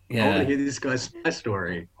guy. I want to hear this guy's spy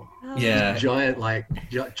story. Yeah. Giant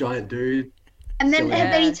dude. And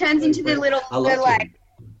then he turns into the little, I loved him.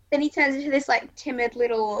 then he turns into this like timid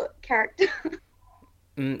little character.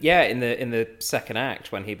 Yeah, in the second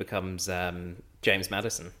act when he becomes James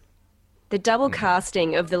Madison. The double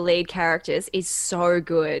casting of the lead characters is so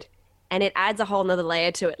good, and it adds a whole nother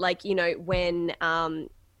layer to it. Like, you know, when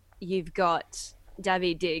you've got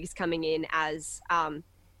Daveed Diggs coming in as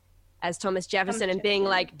Thomas Jefferson and being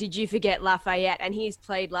like, did you forget Lafayette? And he's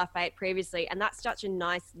played Lafayette previously, and that's such a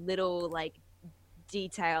nice little like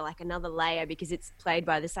detail, like another layer, because it's played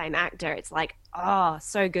by the same actor. It's like, oh,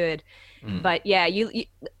 so good. But yeah, you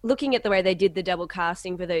looking at the way they did the double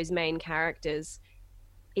casting for those main characters,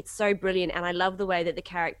 it's so brilliant. And I love the way that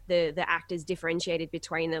the actors differentiated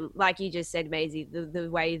between them. Like you just said, Maisie, the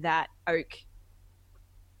way that Oak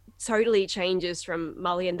totally changes from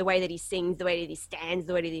Mulligan, the way that he sings, the way that he stands,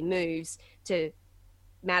 the way that he moves, to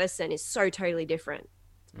Madison is so totally different.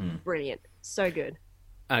 Brilliant. So good.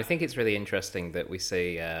 I think it's really interesting that we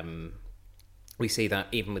see that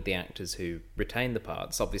even with the actors who retain the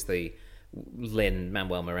parts. Obviously,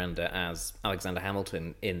 Lin-Manuel Miranda as Alexander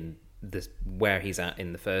Hamilton in where he's at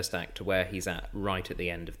in the first act to where he's at right at the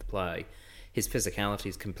end of the play, his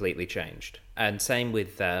physicality's completely changed. And same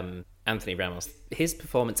with Anthony Ramos. His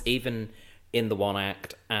performance, even in the one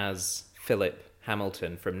act as Philip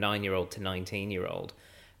Hamilton from 9-year-old to 19-year-old,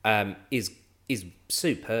 is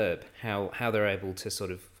superb. How they're able to sort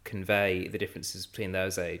of convey the differences between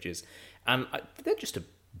those ages, and they're just a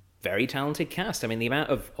very talented cast. I mean, the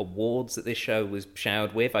amount of awards that this show was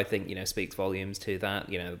showered with, I think, speaks volumes to that.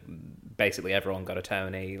 Basically everyone got a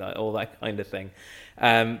Tony, like all that kind of thing.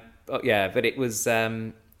 But it was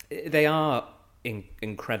they are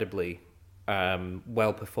incredibly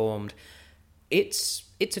well performed. It's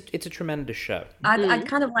a tremendous show. I'd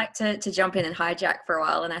kind of like to jump in and hijack for a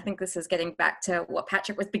while, and I think this is getting back to what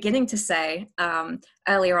Patrick was beginning to say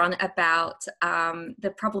earlier on about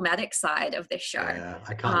the problematic side of this show. Yeah,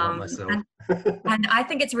 I can't help myself. And I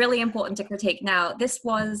think it's really important to critique. Now, this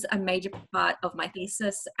was a major part of my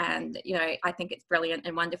thesis, and I think it's brilliant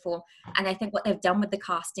and wonderful. And I think what they've done with the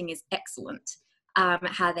casting is excellent.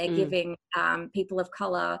 How they're giving people of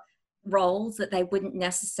color roles that they wouldn't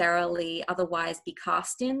necessarily otherwise be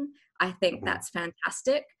cast in. I think that's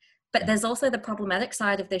fantastic. But there's also the problematic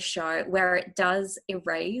side of this show where it does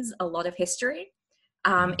erase a lot of history.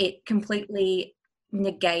 It completely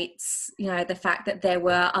negates, the fact that there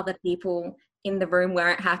were other people in the room where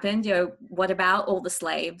it happened. What about all the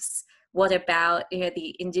slaves? What about,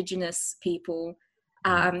 the indigenous people?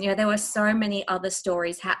 There were so many other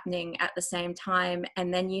stories happening at the same time.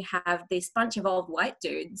 And then you have this bunch of old white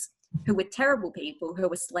dudes who were terrible people, who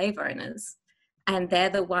were slave owners. And they're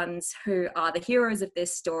the ones who are the heroes of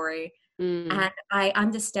this story. And I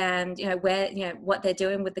understand, what they're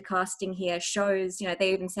doing with the casting here shows,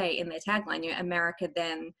 they even say in their tagline, America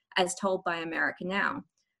then as told by America now.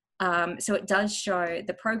 So it does show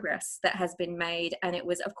the progress that has been made. And it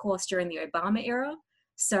was, of course, during the Obama era.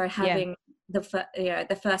 So having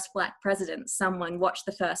the first Black president, someone watched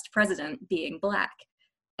the first president being Black.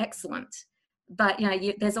 Excellent. But,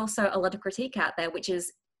 there's also a lot of critique out there, which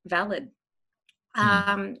is valid.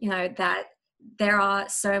 That there are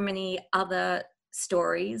so many other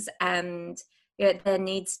stories, and there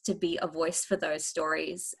needs to be a voice for those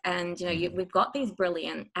stories. And, we've got these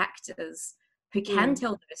brilliant actors who can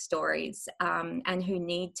tell those stories, and who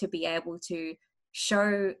need to be able to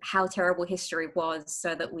show how terrible history was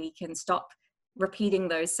so that we can stop repeating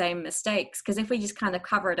those same mistakes. Because if we just kind of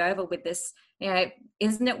cover it over with this,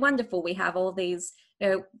 isn't it wonderful we have all these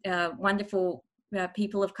wonderful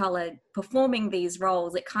people of color performing these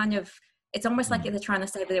roles, it's almost like they're trying to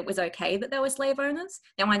say that it was okay that there were slave owners.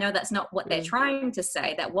 Now, I know that's not what they're trying to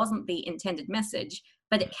say. That wasn't the intended message,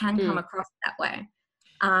 but it can come across that way.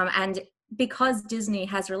 And because Disney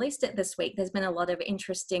has released it this week, there's been a lot of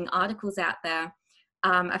interesting articles out there.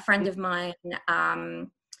 A friend of mine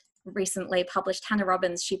recently published, Hannah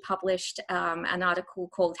Robbins, she published an article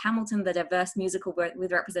called Hamilton, the Diverse Musical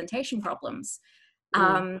with Representation Problems,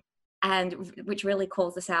 and which really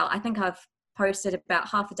calls this out. I think I've posted about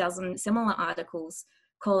half a dozen similar articles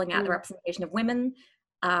calling out the representation of women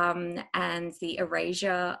and the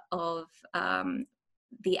erasure of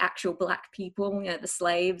the actual Black people, the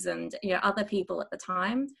slaves and other people at the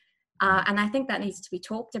time. And I think that needs to be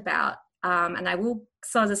talked about. And I will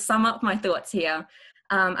sort of sum up my thoughts here.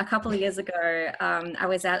 A couple of years ago, I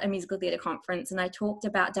was at a musical theatre conference and I talked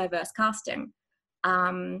about diverse casting.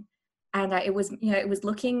 It was, it was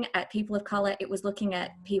looking at people of color, it was looking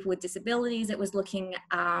at people with disabilities, it was looking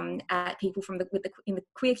at people from in the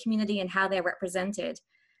queer community and how they're represented,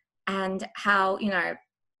 and how,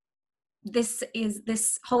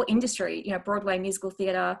 this whole industry, Broadway musical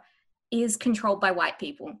theatre, is controlled by white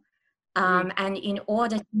people. And in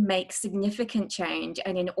order to make significant change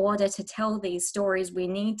and in order to tell these stories, we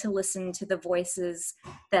need to listen to the voices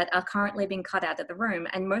that are currently being cut out of the room.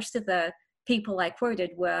 And most of the people I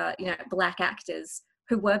quoted were, Black actors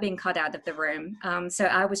who were being cut out of the room. So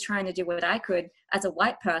I was trying to do what I could as a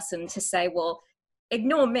white person to say, well,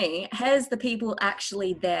 ignore me. Here's the people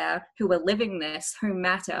actually there who are living this, who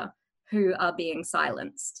matter, who are being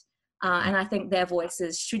silenced. And I think their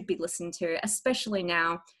voices should be listened to, especially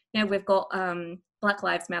now. We've got Black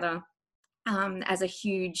Lives Matter as a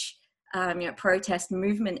huge protest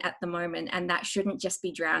movement at the moment, and that shouldn't just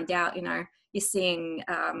be drowned out. You're seeing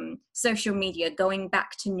social media going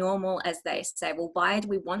back to normal, as they say. Well, why do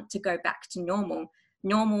we want to go back to normal?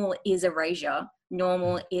 Normal is erasure.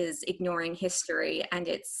 Normal is ignoring history, and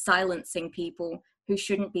it's silencing people who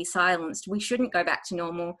shouldn't be silenced. We shouldn't go back to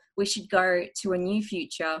normal. We should go to a new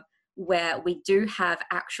future where we do have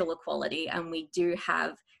actual equality and we do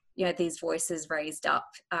have these voices raised up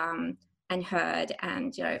and heard,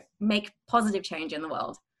 and make positive change in the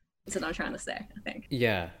world. That's what I'm trying to say, I think.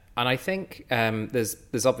 Yeah, and I think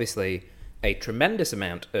there's obviously a tremendous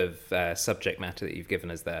amount of subject matter that you've given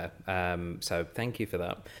us there. So thank you for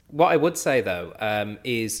that. What I would say, though,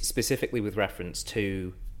 is specifically with reference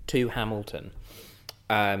to Hamilton,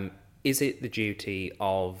 is it the duty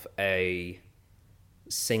of a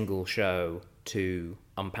single show to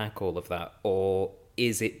unpack all of that, or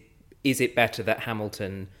is it better that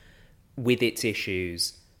Hamilton, with its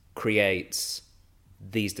issues, creates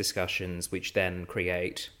these discussions which then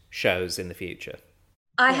create shows in the future?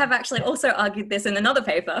 I have actually also argued this in another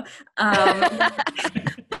paper. I'm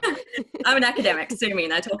an academic, sue me,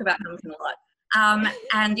 and I talk about Hamilton a lot.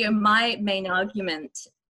 And my main argument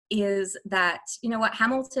is that,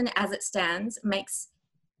 Hamilton as it stands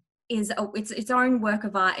is its own work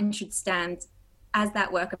of art and should stand as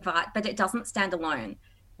that work of art, but it doesn't stand alone.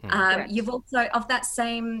 You've also, of that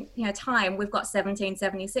same time, we've got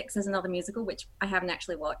 1776 as another musical, which I haven't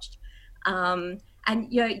actually watched. And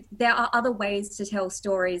there are other ways to tell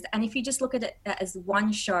stories, and if you just look at it as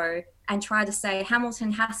one show and try to say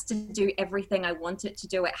Hamilton has to do everything I want it to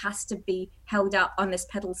do, it has to be held up on this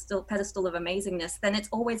pedestal of amazingness, then it's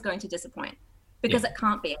always going to disappoint, because it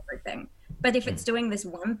can't be everything. But if it's doing this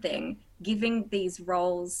one thing, giving these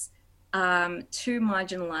roles to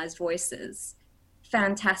marginalized voices,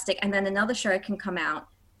 fantastic. And then another show can come out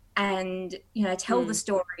and tell the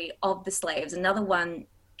story of the slaves. Another one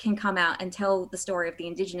can come out and tell the story of the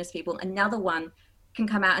indigenous people. Another one can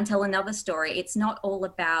come out and tell another story. It's not all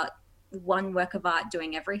about one work of art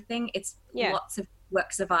doing everything. It's lots of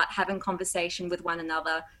works of art having conversation with one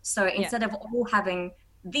another. So instead of all having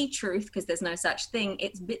the truth, because there's no such thing,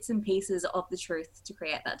 it's bits and pieces of the truth to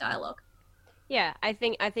create that dialogue. Yeah, I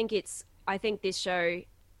think this show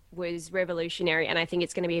was revolutionary, and I think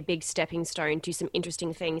it's going to be a big stepping stone to some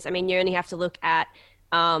interesting things. I mean, you only have to look at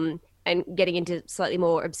and getting into slightly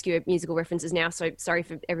more obscure musical references now, so sorry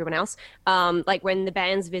for everyone else. Like when The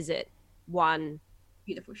Band's Visit won,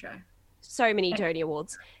 beautiful show, so many Tony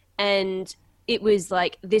Awards, and it was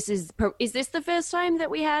like, is this the first time that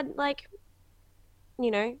we had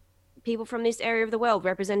people from this area of the world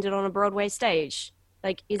represented on a Broadway stage?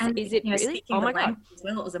 Like, is it really? Oh my God! As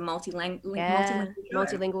well, it was a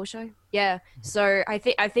multilingual show. Yeah. So I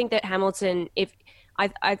think that Hamilton,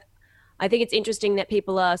 I think it's interesting that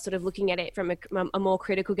people are sort of looking at it from a more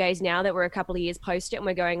critical gaze now that we're a couple of years post it, and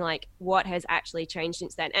we're going like, what has actually changed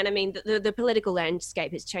since then? And I mean, the political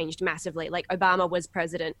landscape has changed massively. Like, Obama was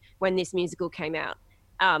president when this musical came out.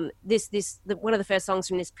 One of the first songs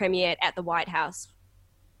from this premiered at the White House,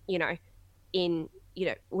 when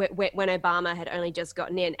Obama had only just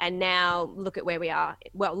gotten in, and now look at where we are.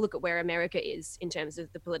 Well, look at where America is in terms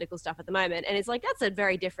of the political stuff at the moment. And it's like, that's a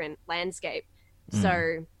very different landscape.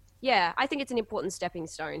 So yeah, I think it's an important stepping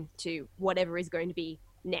stone to whatever is going to be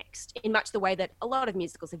next, in much the way that a lot of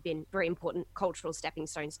musicals have been very important cultural stepping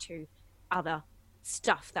stones to other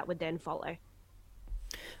stuff that would then follow.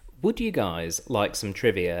 Would you guys like some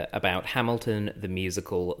trivia about Hamilton, the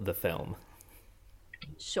musical, the film?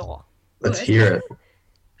 Sure. Let's hear it.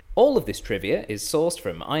 All of this trivia is sourced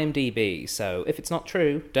from IMDb, so if it's not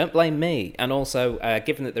true, don't blame me. And also,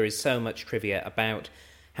 given that there is so much trivia about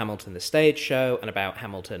Hamilton the stage show, and about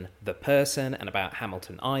Hamilton the person, and about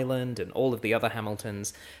Hamilton Island, and all of the other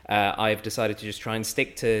Hamiltons. I've decided to just try and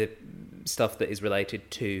stick to stuff that is related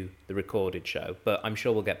to the recorded show, but I'm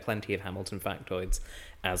sure we'll get plenty of Hamilton factoids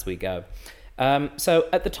as we go. So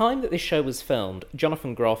at the time that this show was filmed,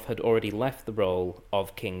 Jonathan Groff had already left the role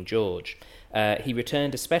of King George. He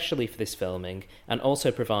returned especially for this filming and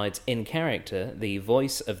also provides in character the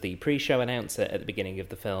voice of the pre-show announcer at the beginning of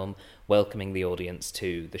the film, welcoming the audience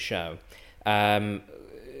to the show.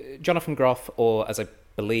 Jonathan Groff, or as I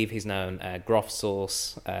believe he's known, Groff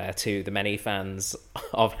Sauce to the many fans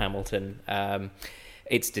of Hamilton.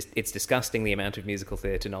 It's disgusting the amount of musical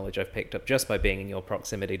theatre knowledge I've picked up just by being in your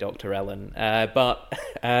proximity, Dr. Ellen. But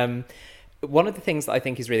one of the things that I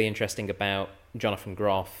think is really interesting about Jonathan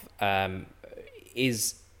Groff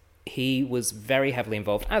is he was very heavily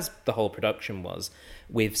involved, as the whole production was,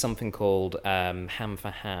 with something called Ham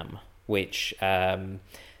for Ham, which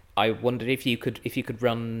I wondered if you could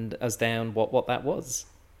run us down what that was.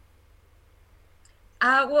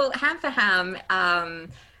 Well, Ham for Ham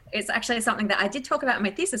is actually something that I did talk about in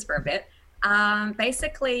my thesis for a bit.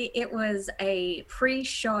 Basically, it was a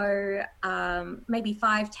pre-show, maybe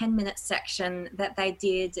 5-10 minute section that they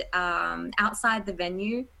did outside the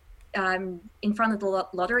venue in front of the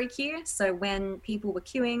lottery queue. So when people were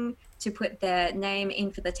queuing to put their name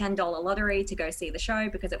in for the $10 lottery to go see the show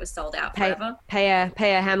because it was sold out forever. Pay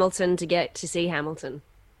a Hamilton to get to see Hamilton.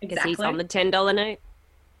 Because Exactly. he's on the $10 note.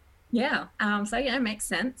 Yeah, so it makes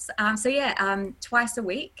sense. Twice a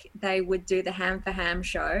week they would do the Ham for Ham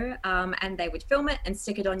show, and they would film it and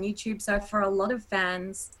stick it on YouTube. So for a lot of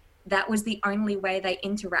fans, that was the only way they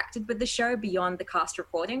interacted with the show beyond the cast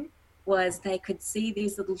recording, was they could see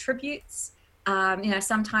these little tributes.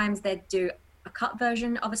 Sometimes they'd do a cut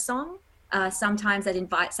version of a song. Sometimes they'd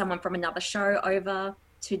invite someone from another show over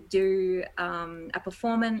to do a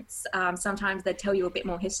performance. Sometimes they'd tell you a bit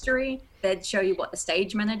more history. They'd show you what the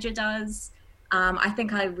stage manager does. I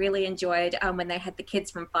think I really enjoyed when they had the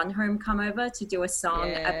kids from Fun Home come over to do a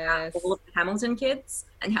song about all of the Hamilton kids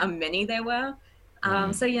and how many there were.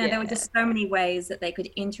 There were just so many ways that they could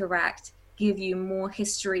interact, give you more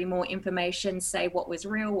history, more information, say what was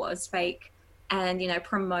real, what was fake, and,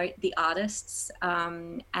 promote the artists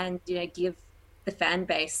and, give the fan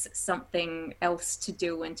base something else to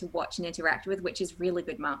do and to watch and interact with, which is really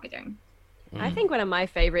good marketing. I think one of my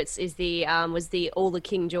favorites is was all the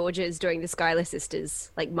King Georges doing the Schuyler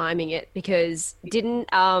Sisters, like miming it, because didn't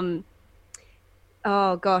oh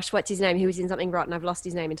gosh, what's his name? He was in something rotten. I've lost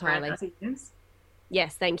his name entirely.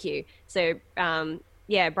 Yes, thank you. So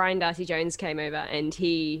Brian Darcy Jones came over, and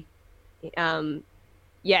he they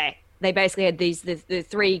basically had the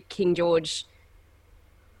three King George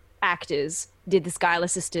actors did the Schuyler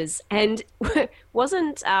Sisters, and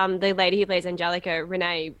wasn't the lady who plays Angelica,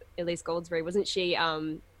 Renee Elise Goldsberry, wasn't she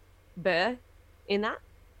Burr in that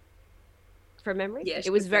from memory? Yeah,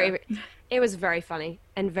 it was very funny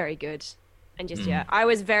and very good, and just I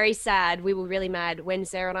was very sad. We were really mad when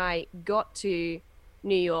Sarah and I got to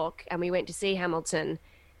New York and we went to see Hamilton.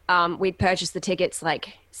 We'd purchased the tickets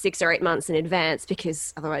like 6 or 8 months in advance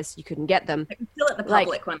because otherwise you couldn't get them. Still at the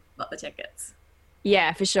public when we got the tickets.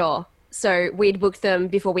 Yeah, for sure. So we'd booked them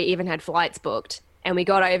before we even had flights booked. And we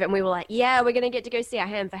got over and we were like, yeah, we're going to get to go see our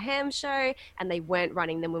Ham for Ham show. And they weren't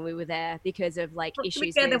running them when we were there because of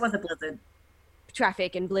issues with there was a blizzard.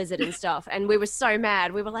 Traffic and blizzard and stuff. And we were so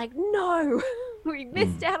mad. We were like, no, we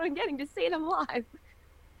missed out on getting to see them live.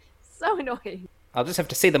 So annoying. I'll just have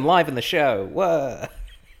to see them live in the show. Whoa.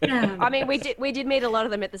 Yeah. I mean, we did meet a lot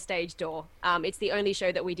of them at the stage door. It's the only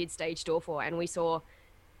show that we did stage door for. And we saw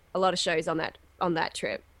a lot of shows on that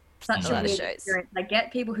trip. Such a lot of weird shows. experience. I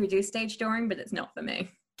get people who do stage dooring, but it's not for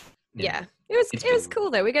me. Yeah. It was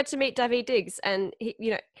cool though. We got to meet David Diggs, and he's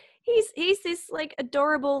this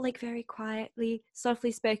adorable, very quietly,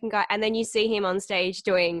 softly spoken guy, and then you see him on stage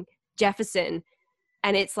doing Jefferson,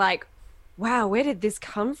 and it's like, wow, where did this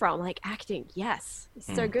come from? Acting, yes,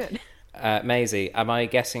 it's so good. Maisie, am I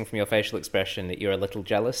guessing from your facial expression that you're a little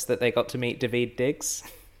jealous that they got to meet David Diggs?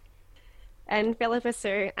 And Philippa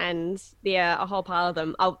Sue and a whole pile of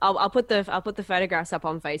them. I'll put the photographs up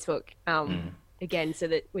on Facebook again so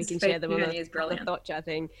that we can share them on the Thought Jar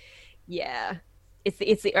thing. Yeah,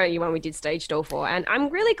 it's the only one we did stage door for, and I'm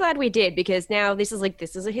really glad we did, because now this is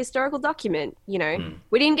a historical document. We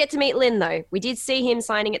didn't get to meet Lynn though. We did see him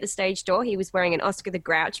signing at the stage door. He was wearing an Oscar the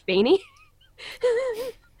Grouch beanie.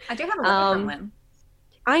 I do have a letter from Lynn.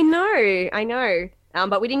 I know.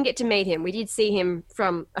 But we didn't get to meet him. We did see him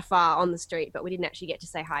from afar on the street, but we didn't actually get to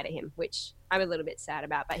say hi to him, which I'm a little bit sad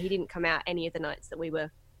about. But he didn't come out any of the nights that we were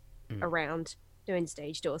around doing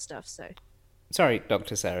stage door stuff. So Sorry,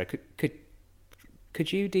 Dr. Sarah,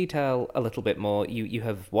 could you detail a little bit more? You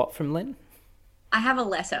have what from Lynn? I have a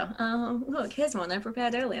letter. Look, here's one I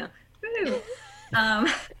prepared earlier. Woo. Um,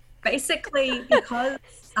 Basically, because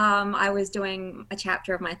I was doing a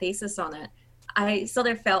chapter of my thesis on it, I sort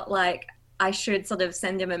of felt like I should sort of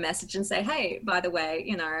send him a message and say, hey, by the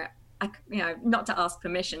way, not to ask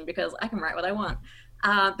permission because I can write what I want.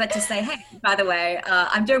 But to say, hey, by the way,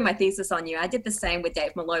 I'm doing my thesis on you. I did the same with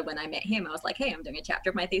Dave Malloy when I met him. I was like, hey, I'm doing a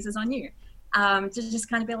chapter of my thesis on you. To just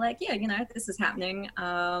kind of be like, yeah, this is happening.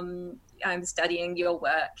 I'm studying your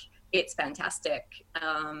work. It's fantastic.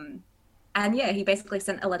 And yeah, he basically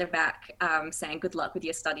sent a letter back saying good luck with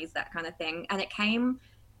your studies, that kind of thing. And it came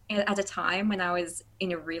at a time when I was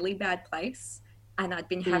in a really bad place and I'd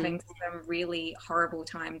been having some really horrible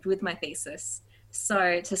times with my thesis.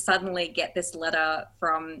 So to suddenly get this letter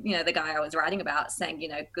from, the guy I was writing about saying,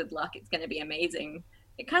 good luck, it's going to be amazing.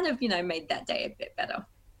 It kind of, made that day a bit better.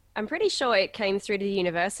 I'm pretty sure it came through to the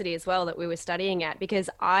university as well that we were studying at, because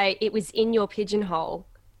it was in your pigeonhole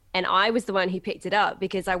and I was the one who picked it up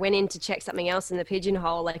because I went in to check something else in the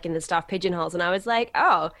pigeonhole, like in the staff pigeonholes. And I was like,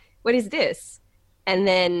 oh, what is this? And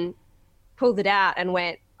then pulled it out and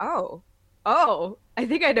went, oh, I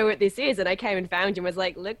think I know what this is. And I came and found you and was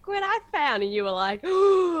like, look what I found. And you were like,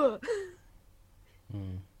 oh.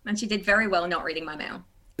 And she did very well not reading my mail.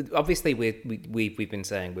 Obviously, we've been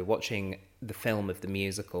saying we're watching the film of the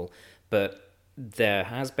musical, but there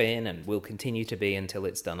has been and will continue to be until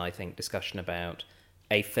it's done, I think, discussion about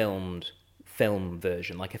a film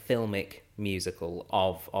version, like a filmic musical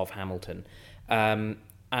of Hamilton.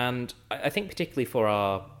 And I think particularly for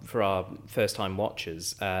our first time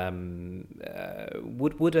watchers, would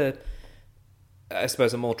a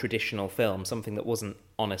more traditional film, something that wasn't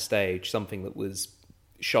on a stage, something that was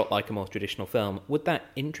shot like a more traditional film, would that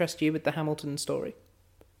interest you with the Hamilton story?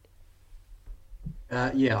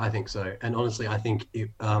 Yeah, I think so. And honestly, I think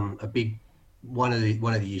one of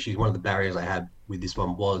the issues, one of the barriers I had with this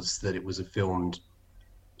one was that it was a filmed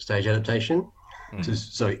stage adaptation.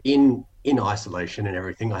 So in isolation and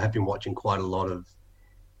everything, I have been watching quite a lot of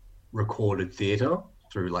recorded theatre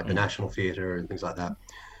through like the National Theatre and things like that.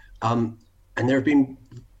 And there have been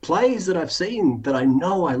plays that I've seen that I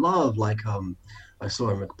know I love, like I saw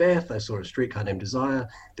a Macbeth, I saw a Streetcar Named Desire,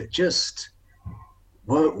 that just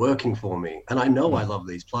weren't working for me. And I know I love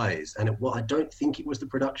these plays. And I don't think it was the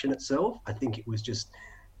production itself. I think it was just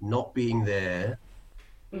not being there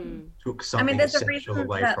took something essential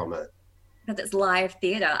away from it. Because it's live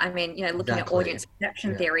theatre. I mean, looking at audience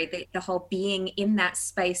perception theory, the whole being in that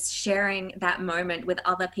space, sharing that moment with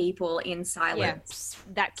other people in silence.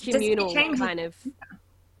 Yeah, that communal kind of...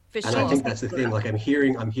 For and sure. I think that's the thing. Like I'm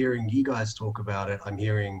hearing you guys talk about it. I'm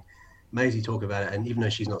hearing Maisie talk about it, and even though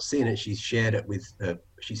she's not seen it, she's shared it with.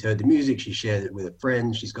 She's heard the music. She shared it with a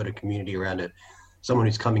friend. She's got a community around it. Someone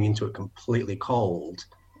who's coming into it completely cold,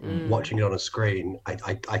 watching it on a screen. I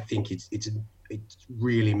think it's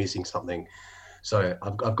really missing something. So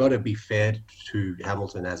I've got to be fair to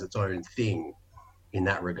Hamilton as its own thing in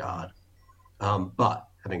that regard. But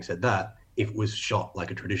having said that, if it was shot like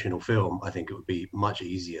a traditional film, I think it would be much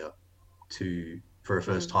easier for a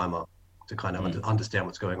first timer to kind of understand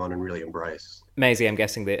what's going on and really embrace. Maisie, I'm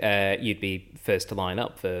guessing that you'd be first to line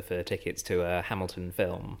up for tickets to a Hamilton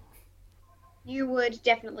film. You would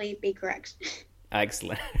definitely be correct.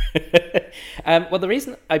 Excellent. Well, the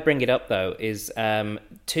reason I bring it up, though, is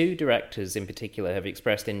two directors in particular have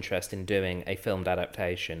expressed interest in doing a filmed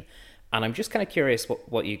adaptation. And I'm just kind of curious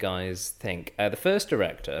what you guys think. The first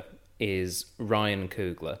director is Ryan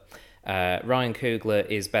Coogler. Ryan Coogler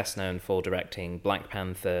is best known for directing Black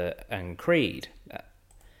Panther and Creed.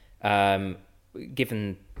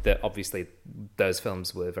 Given that obviously those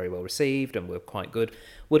films were very well received and were quite good,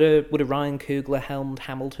 would a Ryan Coogler helmed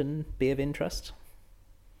Hamilton be of interest?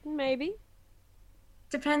 Maybe.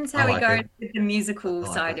 Depends how he goes with the musical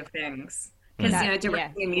side of things. Because,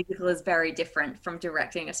 directing a musical is very different from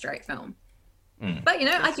directing a straight film. But,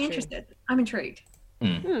 I'd be interested. I'm intrigued.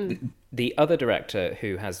 The other director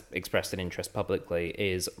who has expressed an interest publicly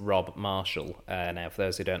is Rob Marshall. Now, for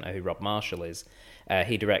those who don't know who Rob Marshall is,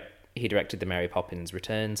 he directed the Mary Poppins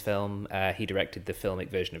Returns film. He directed the filmic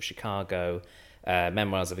version of Chicago,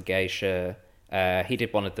 Memoirs of a Geisha. He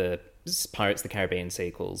did one of the Pirates of the Caribbean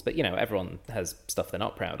sequels. But, everyone has stuff they're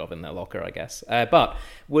not proud of in their locker, I guess. But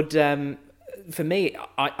would... for me,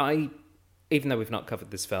 I even though we've not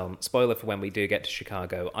covered this film, spoiler for when we do get to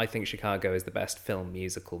Chicago, I think Chicago is the best film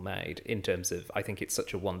musical made in terms of, I think it's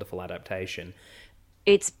such a wonderful adaptation.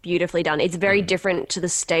 It's beautifully done. It's very different to the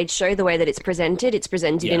stage show, the way that it's presented. It's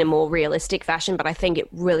presented in a more realistic fashion, but I think it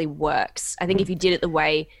really works. I think if you did it the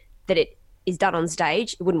way that it is done on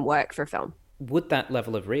stage, it wouldn't work for a film. Would that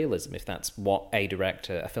level of realism, if that's what a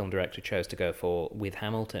film director chose to go for with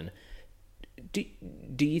Hamilton, do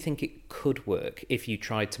you think it could work if you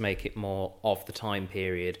tried to make it more of the time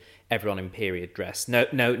period, everyone in period dress,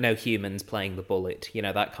 no humans playing the bullet,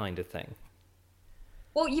 that kind of thing?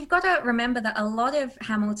 Well, you've got to remember that a lot of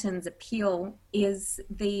Hamilton's appeal is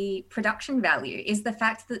the production value, is the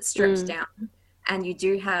fact that it's stripped down, and you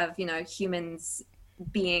do have, humans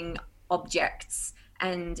being objects,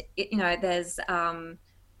 and there's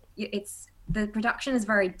the production is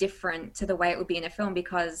very different to the way it would be in a film,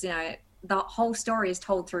 because the whole story is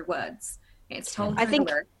told through words. It's told through the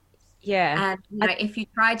words. Yeah. And if you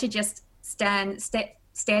try to just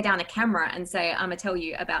stare down a camera and say, I'm gonna tell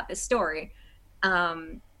you about this story,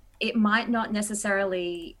 it might not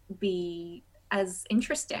necessarily be as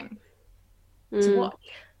interesting to watch.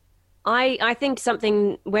 I think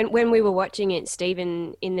something, when we were watching it,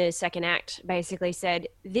 Stephen in the second act basically said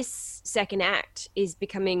this second act is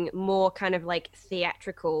becoming more kind of like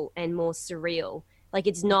theatrical and more surreal. Like,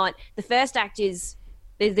 it's not, the first act is,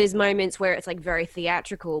 there's moments where it's like very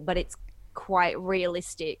theatrical, but it's quite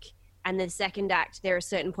realistic. And the second act, there are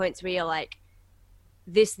certain points where you're like,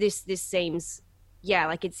 this seems,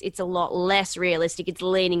 like it's a lot less realistic. It's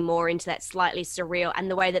leaning more into that slightly surreal, and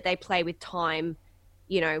the way that they play with time,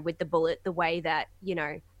 with the bullet, the way that,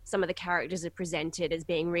 some of the characters are presented as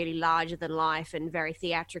being really larger than life and very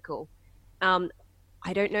theatrical. I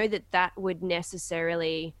don't know that would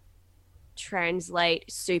necessarily translate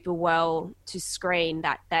super well to screen,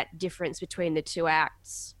 that difference between the two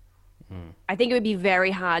acts. I think it would be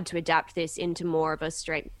very hard to adapt this into more of a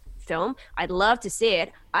straight film. I'd love to see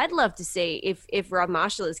it. I'd love to see if Rob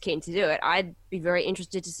Marshall is keen to do it. I'd be very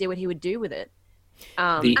interested to see what he would do with it.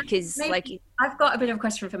 Because I've got a bit of a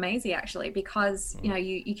question for Maisie, actually, because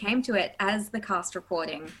you came to it as the cast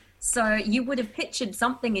reporting, so you would have pictured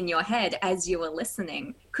something in your head as you were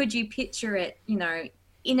listening. Could you picture it,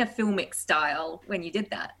 in a filmic style when you did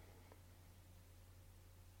that?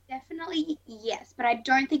 Definitely yes, but I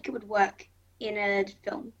don't think it would work in a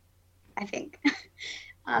film. I think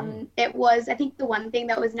I think the one thing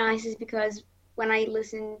that was nice is because when I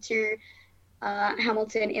listened to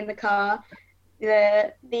Hamilton in the car,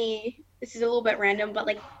 this is a little bit random, but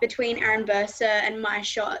like between Aaron Burser and my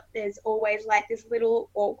shot, there's always like this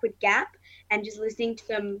little awkward gap, and just listening to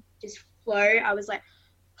them just flow, I was like,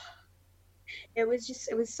 it was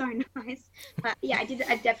so nice. But yeah,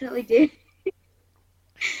 I definitely did.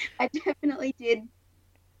 I definitely did.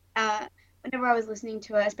 Whenever I was listening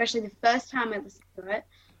to it, especially the first time I listened to it,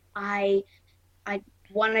 I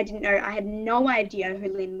didn't know. I had no idea who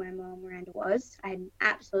Lin-Manuel Miranda was. I had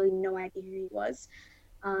absolutely no idea who he was.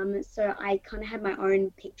 So I kind of had my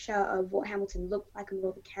own picture of what Hamilton looked like and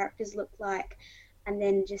what the characters looked like, and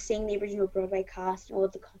then just seeing the original Broadway cast and all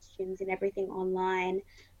of the costumes and everything online.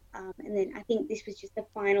 And then I think this was just the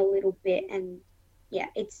final little bit, and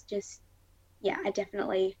it's just,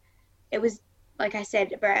 it was, like I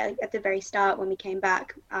said, at the very start when we came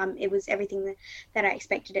back, it was everything that I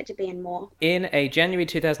expected it to be and more. In a January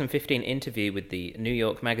 2015 interview with the New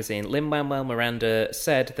York magazine, Lin-Manuel Miranda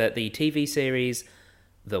said that the TV series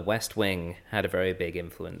The West Wing had a very big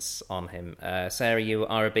influence on him. Sarah, you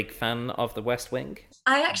are a big fan of The West Wing?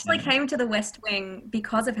 I actually came to The West Wing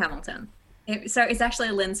because of Hamilton. So it's actually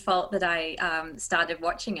Lynn's fault that I started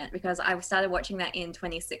watching it, because I started watching that in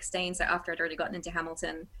 2016, so after I'd already gotten into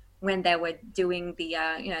Hamilton, when they were doing the,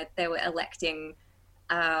 they were electing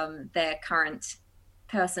their current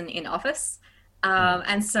person in office.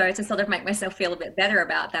 And so to sort of make myself feel a bit better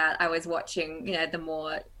about that, I was watching, the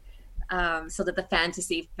more sort of the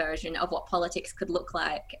fantasy version of what politics could look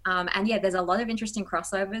like. And there's a lot of interesting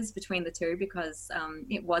crossovers between the two, because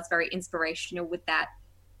it was very inspirational with that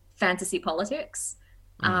fantasy politics.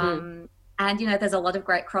 And, there's a lot of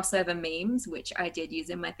great crossover memes, which I did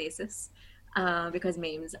use in my thesis. Because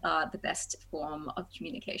memes are the best form of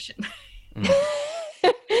communication.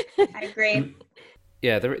 I agree.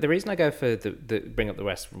 Yeah, the reason I go for the bring up the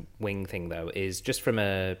West Wing thing, though, is just from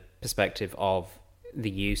a perspective of the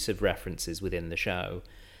use of references within the show.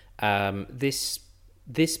 This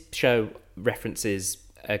show references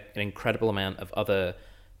an incredible amount of other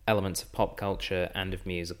elements of pop culture and of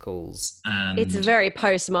musicals. It's a very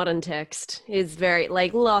postmodern text. It's very,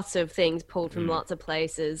 like, lots of things pulled from lots of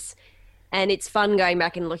places. And it's fun going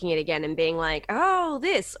back and looking at it again and being like, oh,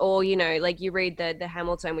 this. Or, like you read the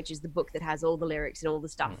Hamilton, which is the book that has all the lyrics and all the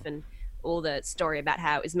stuff and all the story about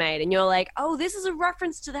how it was made. And you're like, oh, this is a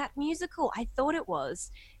reference to that musical. I thought it was.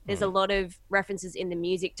 There's a lot of references in the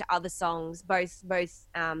music to other songs, both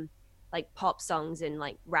like pop songs and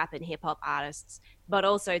like rap and hip hop artists, but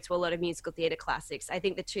also to a lot of musical theatre classics. I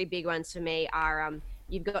think the two big ones for me are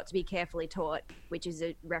You've Got to Be Carefully Taught, which is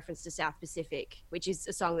a reference to South Pacific, which is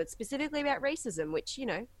a song that's specifically about racism, which, you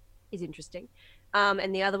know, is interesting.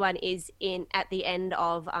 And the other one is at the end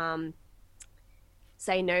of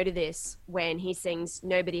Say No to This, when he sings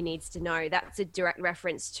Nobody Needs to Know. That's a direct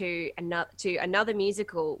reference to another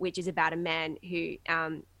musical, which is about a man who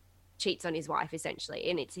cheats on his wife, essentially,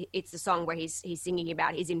 and it's a song where he's singing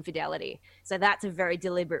about his infidelity. So that's a very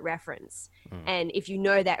deliberate reference. And if you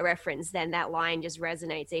know that reference, then that line just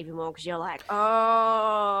resonates even more, because you're like,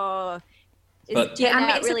 oh, it's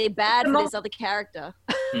really bad for this other character.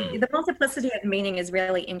 The multiplicity of meaning is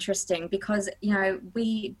really interesting, because, you know,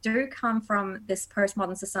 we do come from this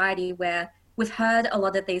postmodern society where we've heard a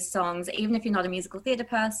lot of these songs. Even if you're not a musical theatre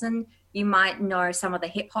person, you might know some of the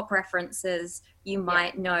hip hop references. You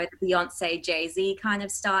might know the Beyonce, Jay-Z kind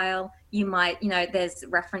of style. You might, you know, there's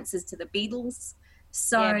references to the Beatles.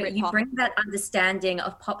 So you bring that understanding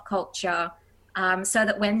of pop culture, so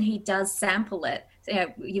that when he does sample it, you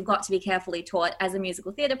know, You've Got to Be Carefully Taught. As a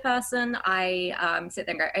musical theatre person, I sit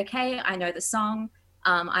there and go, okay, I know the song.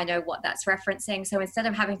 I know what that's referencing. So instead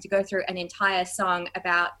of having to go through an entire song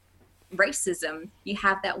about racism, you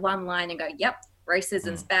have that one line and go, yep,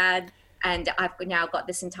 racism's bad, and I've now got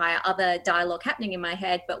this entire other dialogue happening in my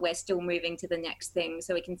head, but we're still moving to the next thing,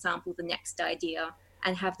 so we can sample the next idea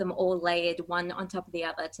and have them all layered one on top of the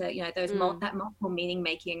other to, you know, those that multiple meaning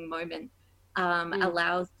making moment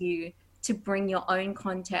allows you to bring your own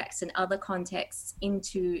context and other contexts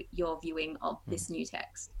into your viewing of this new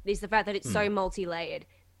text. There's the fact that it's so multi-layered,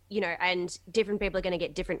 you know, and different people are going to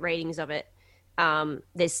get different ratings of it.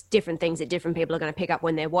 There's different things that different people are going to pick up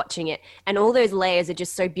when they're watching it, and all those layers are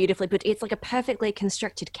just so beautifully put. It's like a perfectly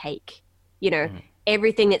constructed cake, you know.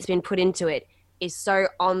 Everything that's been put into it is so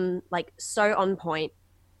on point.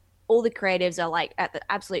 All the creatives are like at the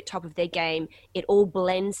absolute top of their game. It all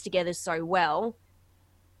blends together so well.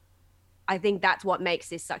 I think that's what makes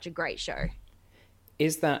this such a great show.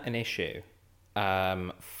 Is that an issue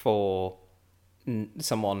for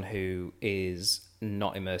someone who is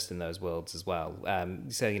not immersed in those worlds as well?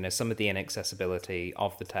 So, you know, some of the inaccessibility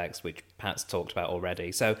of the text, which Pat's talked about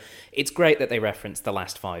already. So it's great that they reference the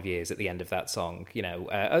last 5 years at the end of that song. You know,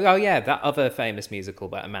 that other famous musical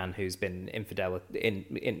about a man who's been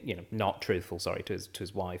not truthful, to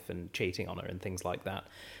his wife and cheating on her and things like that.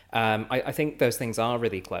 I think those things are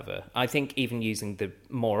really clever. I think even using the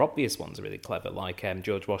more obvious ones are really clever, like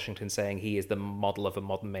George Washington saying he is the model of a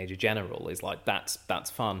modern major general is like, that's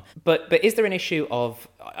fun. But is there an issue of,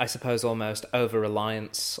 I suppose, almost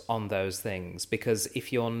over-reliance on those things? Because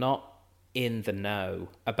if you're not in the know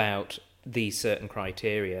about these certain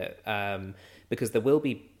criteria, because there will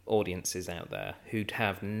be audiences out there who'd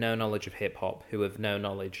have no knowledge of hip-hop, who have no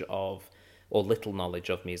knowledge of or little knowledge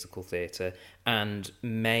of musical theatre, and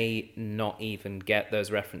may not even get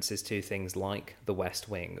those references to things like The West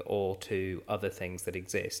Wing or to other things that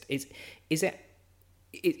exist. Is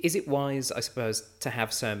it wise, I suppose, to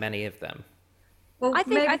have so many of them? Well, I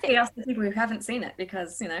think ask the people who haven't seen it,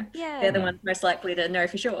 because, you know, they're the ones most likely to know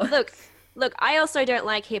for sure. Look, I also don't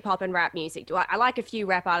like hip hop and rap music. I like a few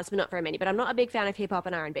rap artists, but not very many. But I'm not a big fan of hip hop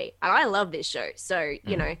and R&B. And I love this show, so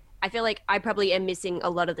you know, I feel like I probably am missing a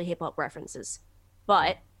lot of the hip hop references,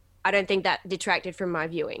 but I don't think that detracted from my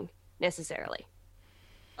viewing necessarily.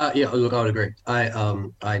 Look, I would agree.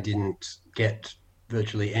 I didn't get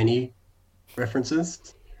virtually any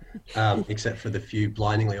references, except for the few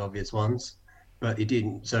blindingly obvious ones. But it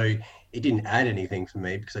didn't add anything for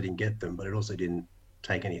me because I didn't get them, but it also didn't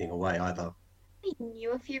take anything away either. I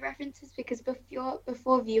knew a few references because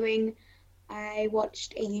before viewing, I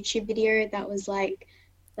watched a YouTube video that was like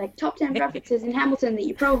top 10 references in Hamilton that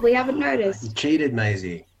you probably haven't noticed. You cheated,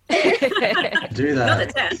 Maisie. Do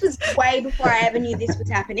that. This was way before I ever knew this was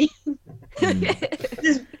happening.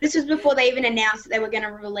 This was before they even announced that they were going to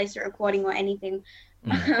release a recording or anything.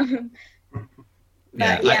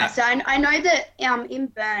 So I know that in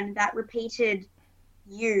Burn, that repeated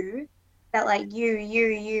you, that like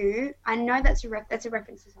you, I know that's a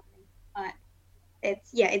reference to something, but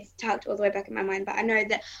it's tucked all the way back in my mind. But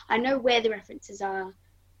I know where the references are,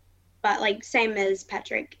 but like same as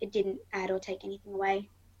Patrick, it didn't add or take anything away.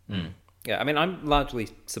 Yeah, I mean, I'm largely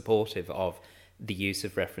supportive of the use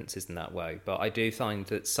of references in that way, but I do find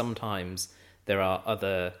that sometimes there are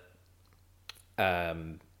other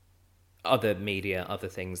media, other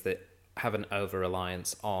things that have an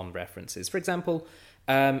over-reliance on references. For example,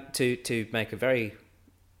 to make a very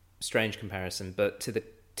strange comparison, but to the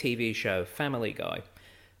TV show Family Guy,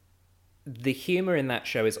 the humor in that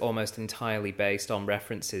show is almost entirely based on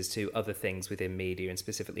references to other things within media, and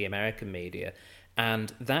specifically American media,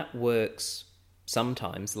 and that works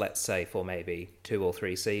sometimes, let's say for maybe 2 or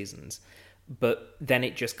 3 seasons, but then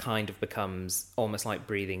it just kind of becomes almost like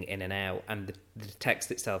breathing in and out, and the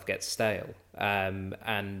text itself gets stale.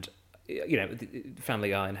 And Family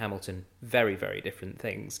Guy and Hamilton, very, very different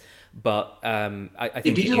things. But I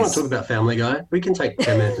think. Did you want to talk about Family Guy? We can take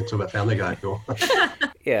 10 minutes to talk about Family Guy if you want.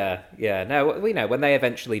 Yeah. No, we know when they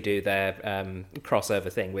eventually do their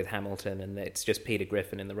crossover thing with Hamilton, and it's just Peter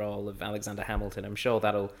Griffin in the role of Alexander Hamilton. I'm sure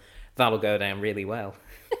that'll go down really well.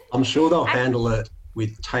 I'm sure they'll handle it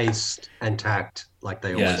with taste and tact like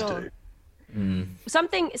they always do.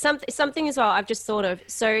 Something as well I've just thought of.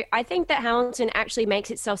 So I think that Hamilton actually makes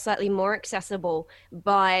itself slightly more accessible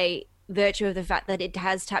by virtue of the fact that it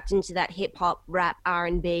has tapped into that hip hop, rap,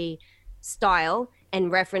 R&B style and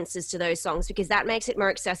references to those songs, because that makes it more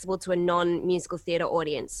accessible to a non-musical theatre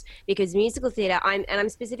audience. Because musical theatre, I'm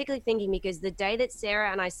specifically thinking because the day that Sarah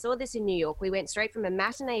and I saw this in New York, we went straight from a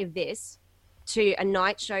matinee of this to a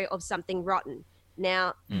night show of Something Rotten.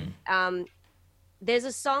 Now, there's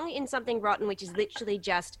a song in Something Rotten which is literally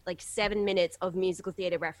just like 7 minutes of musical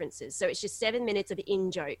theatre references. So it's just 7 minutes of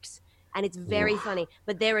in-jokes, and it's very funny.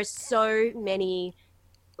 But there are so many,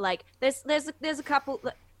 like there's a couple.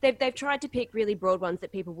 They've tried to pick really broad ones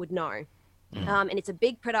that people would know. And it's a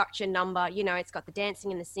big production number. You know, it's got the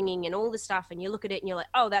dancing and the singing and all the stuff, and you look at it and you're like,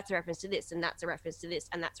 oh, that's a reference to this, and that's a reference to this,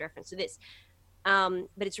 and that's a reference to this.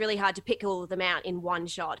 But it's really hard to pick all of them out in one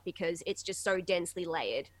shot because it's just so densely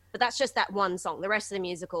layered. But that's just that one song. The rest of the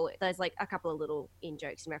musical, there's like a couple of little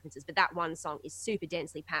in-jokes and references, but that one song is super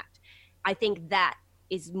densely packed. I think that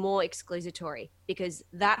is more exclusatory because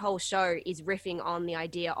that whole show is riffing on the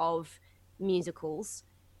idea of musicals.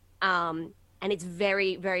 And it's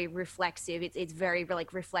very, very reflexive. It's very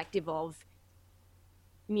like reflective of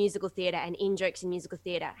musical theatre and in-jokes in musical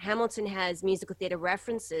theatre. Hamilton has musical theatre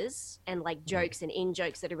references and like jokes and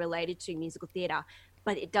in-jokes that are related to musical theatre,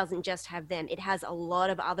 but it doesn't just have them. It has a lot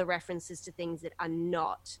of other references to things that are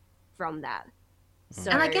not from that. So,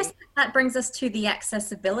 and I guess that brings us to the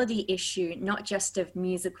accessibility issue, not just of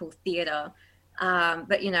musical theatre,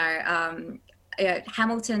 but,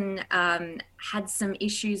 Hamilton had some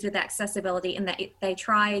issues with accessibility in that they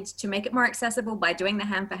tried to make it more accessible by doing the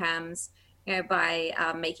ham for hams, by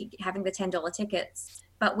having the $10 tickets.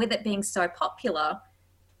 But with it being so popular,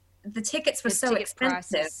 the tickets were so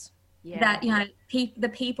expensive that the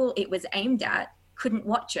people it was aimed at couldn't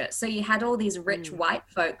watch it. So you had all these rich white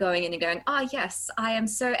folk going in and going, oh yes, I am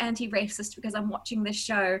so anti-racist because I'm watching this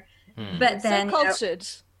show. But then so cultured.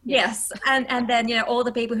 Yes. And then, all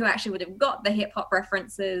the people who actually would have got the hip hop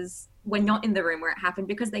references were not in the room where it happened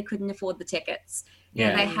because they couldn't afford the tickets.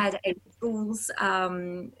 They had a schools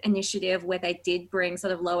initiative where they did bring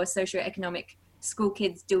sort of lower socioeconomic school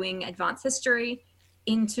kids doing advanced history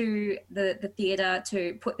into the theatre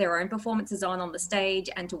to put their own performances on the stage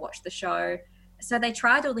and to watch the show. So they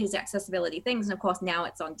tried all these accessibility things. And of course, now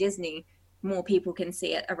it's on Disney, more people can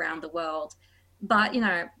see it around the world. But,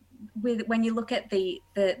 when you look at the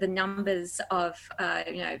numbers of,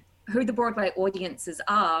 who the Broadway audiences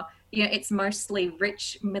are, it's mostly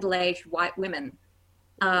rich, middle-aged white women.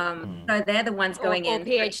 So they're the ones going in. Or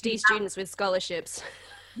PhD students with scholarships.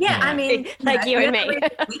 Yeah, I mean, like you and me. The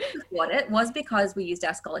reason we could afford it was because we used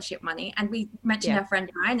our scholarship money, and we mentioned our friend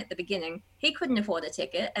Ryan at the beginning. He couldn't afford a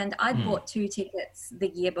ticket, and I bought 2 tickets the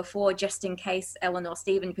year before just in case Ellen or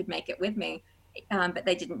Stephen could make it with me, but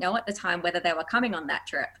they didn't know at the time whether they were coming on that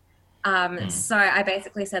trip. So I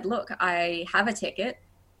basically said, look, I have a ticket,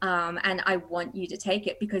 and I want you to take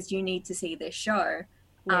it because you need to see this show.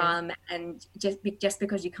 And just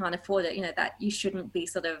because you can't afford it, that you shouldn't be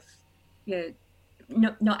sort of,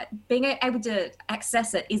 not being able to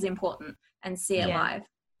access it is important and see it live.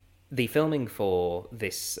 The filming for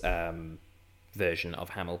this version of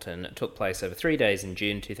Hamilton took place over 3 days in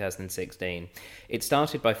June 2016. It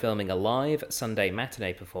started by filming a live Sunday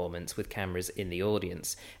matinee performance with cameras in the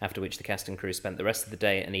audience, after which the cast and crew spent the rest of the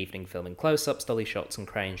day and evening filming close-ups, dolly shots and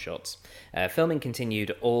crane shots. Filming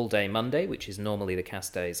continued all day Monday, which is normally the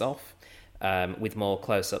cast days off, with more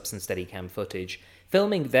close-ups and Steadicam footage.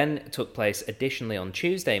 Filming then took place additionally on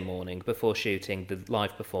Tuesday morning before shooting the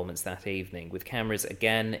live performance that evening, with cameras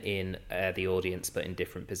again in the audience but in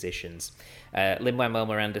different positions. Lin-Manuel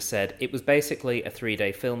Miranda said, it was basically a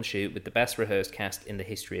 3-day film shoot with the best rehearsed cast in the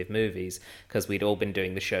history of movies, because we'd all been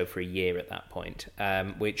doing the show for a year at that point,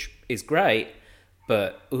 which is great,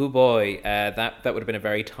 but oh boy, that would have been a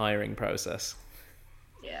very tiring process.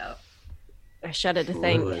 Yeah. I shudder to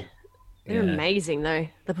think. Really? They're amazing, though.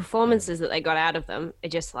 The performances that they got out of them are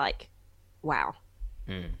just like wow.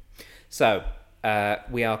 So,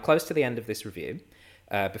 we are close to the end of this review.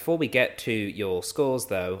 Before we get to your scores,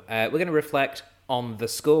 though, we're going to reflect on the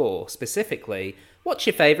score. Specifically, what's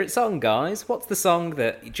your favourite song, guys? What's the song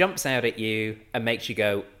that jumps out at you and makes you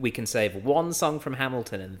go, we can save one song from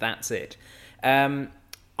Hamilton and that's it?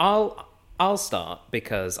 I'll start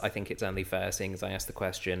because I think it's only fair, seeing as I asked the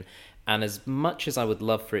question. And as much as I would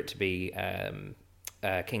love for it to be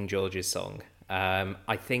King George's song,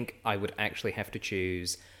 I think I would actually have to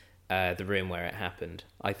choose The Room Where It Happened.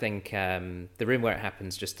 I think The Room Where It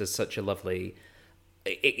Happens just does such a lovely...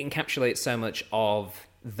 It encapsulates so much of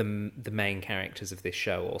the main characters of this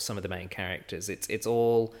show, or some of the main characters. It's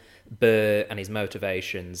all Burr and his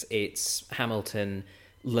motivations. It's Hamilton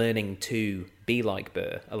learning to be like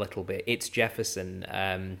Burr a little bit. It's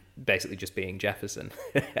Jefferson basically just being Jefferson.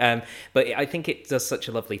 But I think it does such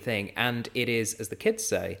a lovely thing, and it is, as the kids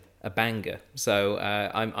say, a banger. So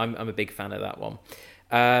I'm a big fan of that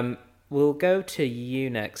one. We'll go to you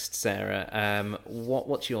next, Sarah.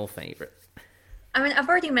 What's your favourite? I mean, I've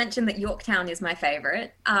already mentioned that Yorktown is my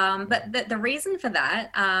favorite, but the reason for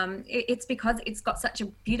that, it's because it's got such a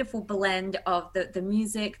beautiful blend of the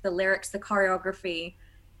music, the lyrics, the choreography,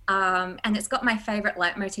 and it's got my favorite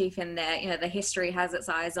leitmotif in there. You know, the history has its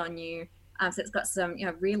eyes on you. So it's got some,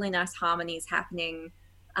 really nice harmonies happening.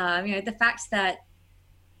 The fact that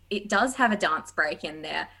it does have a dance break in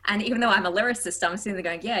there. And even though I'm a lyricist, I'm sitting there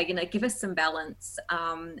going, yeah, give us some balance.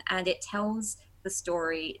 And it tells the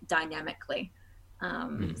story dynamically.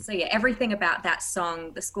 So yeah, everything about that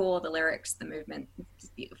song, the score, the lyrics, the movement,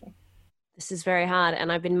 is beautiful. This is very hard,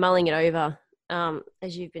 and I've been mulling it over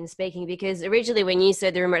as you've been speaking, because originally when you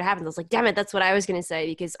said The Room Where It Happens, I was like, damn it, that's what I was going to say,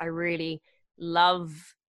 because I really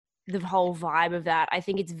love the whole vibe of that. I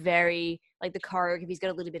think it's very, like, the choreography's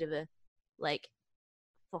got a little bit of a, like,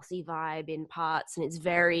 Fosse vibe in parts, and it's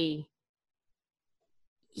very,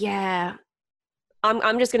 yeah.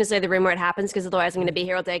 I'm just going to say The Room Where It Happens, because otherwise I'm going to be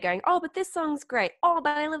here all day going, oh, but this song's great. Oh,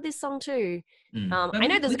 but I love this song too. I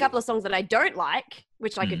know there's a couple of songs that I don't like,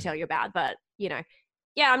 which I could tell you about, but, yeah,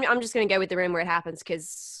 I'm just going to go with The Room Where It Happens,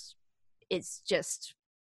 because it's just,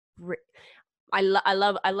 I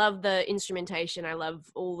love the instrumentation. I love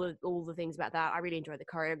all the things about that. I really enjoy the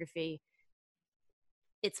choreography.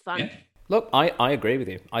 It's fun. Yeah. Look, I agree with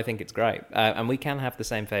you. I think it's great. And we can have the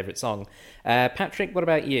same favourite song. Patrick, what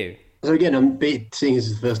about you? So again, seeing this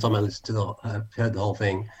is the first time I listened to heard the whole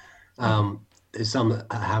thing. There's some that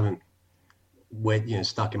I haven't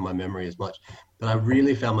stuck in my memory as much, but I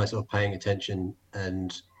really found myself paying attention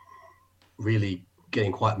and really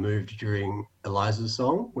getting quite moved during Eliza's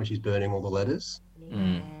song when she's burning all the letters.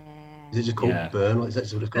 Is it just called Burn? Is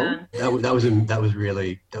that what it's called? That was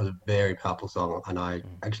a very powerful song, and I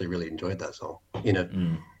actually really enjoyed that song in a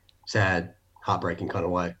sad, heartbreaking kind of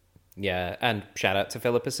way. Yeah, and shout out to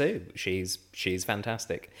Philippa Sue. She's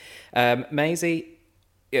fantastic. Maisie,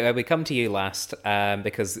 we come to you last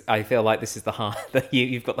because I feel like this is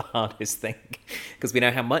you've got the hardest thing, because we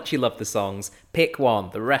know how much you love the songs. Pick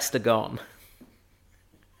one. The rest are gone.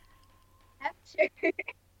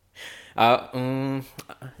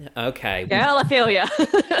 Okay. Girl, I feel ya.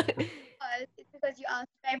 It's because you asked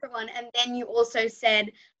favorite one, and then you also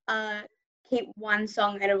said keep one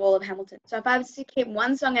song out of all of Hamilton. So if I was to keep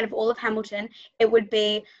one song out of all of Hamilton, it would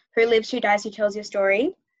be Who Lives, Who Dies, Who Tells Your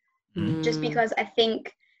Story. Just because I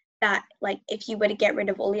think that, like, if you were to get rid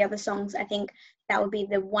of all the other songs, I think that would be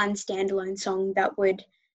the one standalone song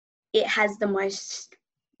it has the most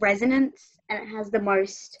resonance, and it has the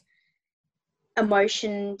most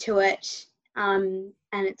emotion to it. And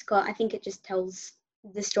I think it just tells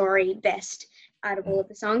the story best out of all of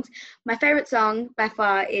the songs. My favorite song by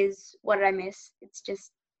far is What Did I Miss? It's just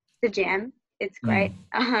the jam. It's great.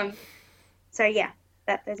 So yeah,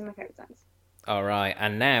 those are my favorite songs. All right,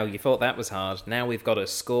 and now you thought that was hard. Now we've got to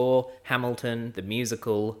score Hamilton, the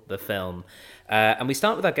musical, the film. And we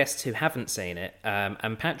start with our guests who haven't seen it.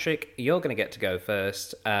 And Patrick, you're going to get to go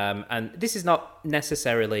first. And this is not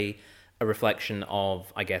necessarily a reflection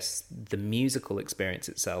of, I guess, the musical experience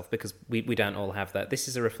itself, because we don't all have that. This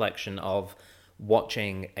is a reflection of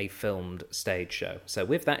watching a filmed stage show. So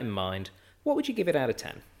with that in mind, what would you give it out of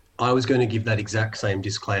 10? I was going to give that exact same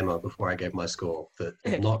disclaimer before I gave my score, that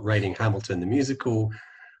I'm not rating Hamilton the musical.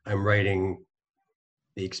 I'm rating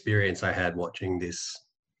the experience I had watching this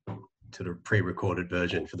sort of pre-recorded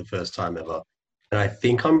version for the first time ever. And I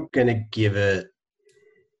think I'm going to give it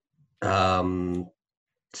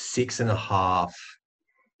 6.5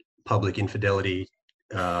 public infidelity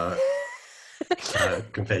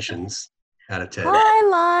confessions out of 10.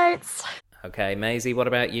 Highlights. Okay, Maisie, what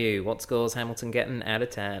about you? What scores Hamilton getting out of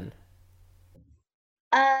 10?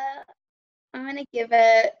 I'm going to give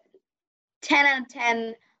it 10 out of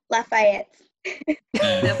 10 Lafayette.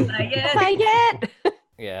 Lafayette.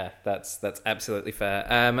 Yeah, that's absolutely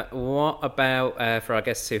fair. What about for our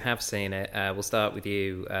guests who have seen it? We'll start with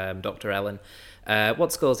you, Dr. Ellen.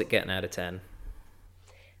 What score is it getting out of 10?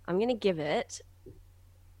 I'm going to give it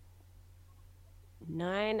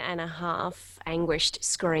 9.5 anguished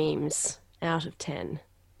screams out of 10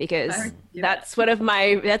 because that's one of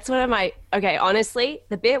my okay, honestly,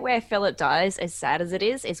 the bit where Philip dies, as sad as it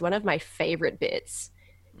is one of my favorite bits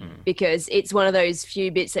because it's one of those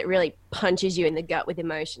few bits that really punches you in the gut with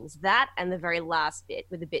emotions. That and the very last bit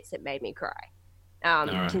were the bits that made me cry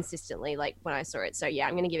consistently, like when I saw it. So yeah,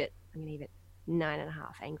 I'm gonna give it 9.5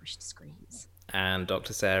 anguished screams. And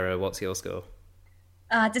Dr. Sarah, what's your score?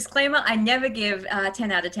 Disclaimer, I never give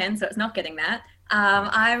 10 out of 10, so it's not getting that.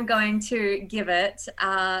 I'm going to give it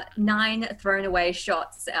 9 thrown away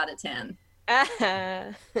shots out of 10.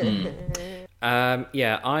 Yeah,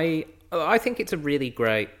 I think it's a really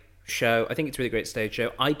great show. I think it's a really great stage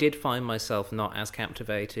show. I did find myself not as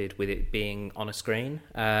captivated with it being on a screen.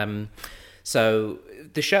 So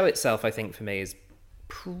the show itself, I think, for me, is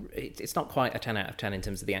it's not quite a 10 out of 10 in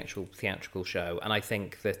terms of the actual theatrical show. And I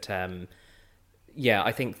think that...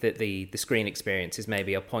 I think that the screen experience is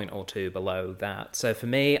maybe a point or two below that. So for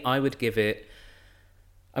me, I'm going to give it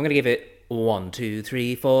 1, 2,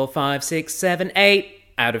 3, 4, 5, 6, 7, 8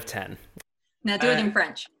 out of 10. Now do it in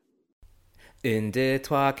French. Un, deux,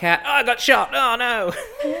 trois, quatre. Oh, I got shot. Oh, no.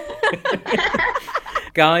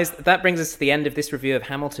 Guys, that brings us to the end of this review of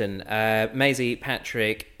Hamilton. Maisie,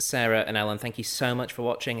 Patrick, Sarah, and Ellen, thank you so much for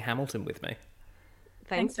watching Hamilton with me.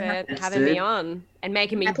 Thanks for having me on and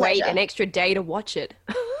making me wait an extra day to watch it.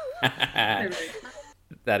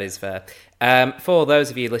 That is fair. For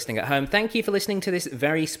those of you listening at home, thank you for listening to this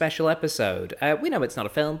very special episode. We know it's not a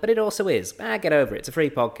film, but it also is. Get over it. It's a free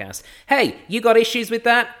podcast. Hey, you got issues with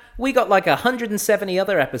that? We got like 170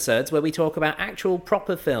 other episodes where we talk about actual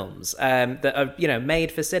proper films that are,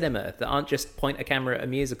 made for cinema, that aren't just point a camera at a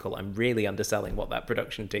musical. I'm really underselling what that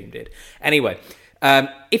production team did. Anyway...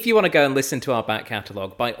 if you want to go and listen to our back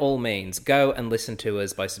catalogue, by all means, go and listen to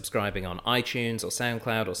us by subscribing on iTunes or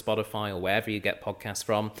SoundCloud or Spotify or wherever you get podcasts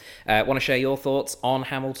from. Want to share your thoughts on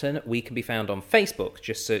Hamilton? We can be found on Facebook.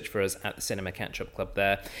 Just search for us at the Cinema Catch-Up Club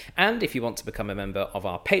there. And if you want to become a member of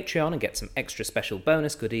our Patreon and get some extra special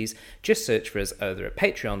bonus goodies, just search for us over at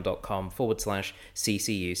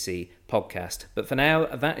patreon.com/CCUC podcast. But for now,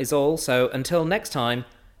 that is all. So until next time,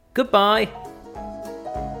 goodbye.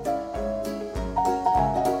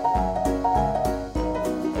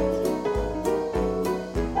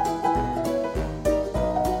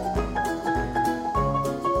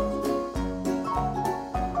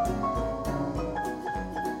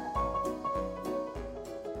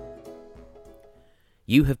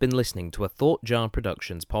 You have been listening to a Thought Jar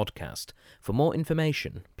Productions podcast. For more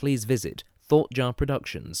information, please visit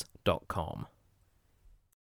thoughtjarproductions.com.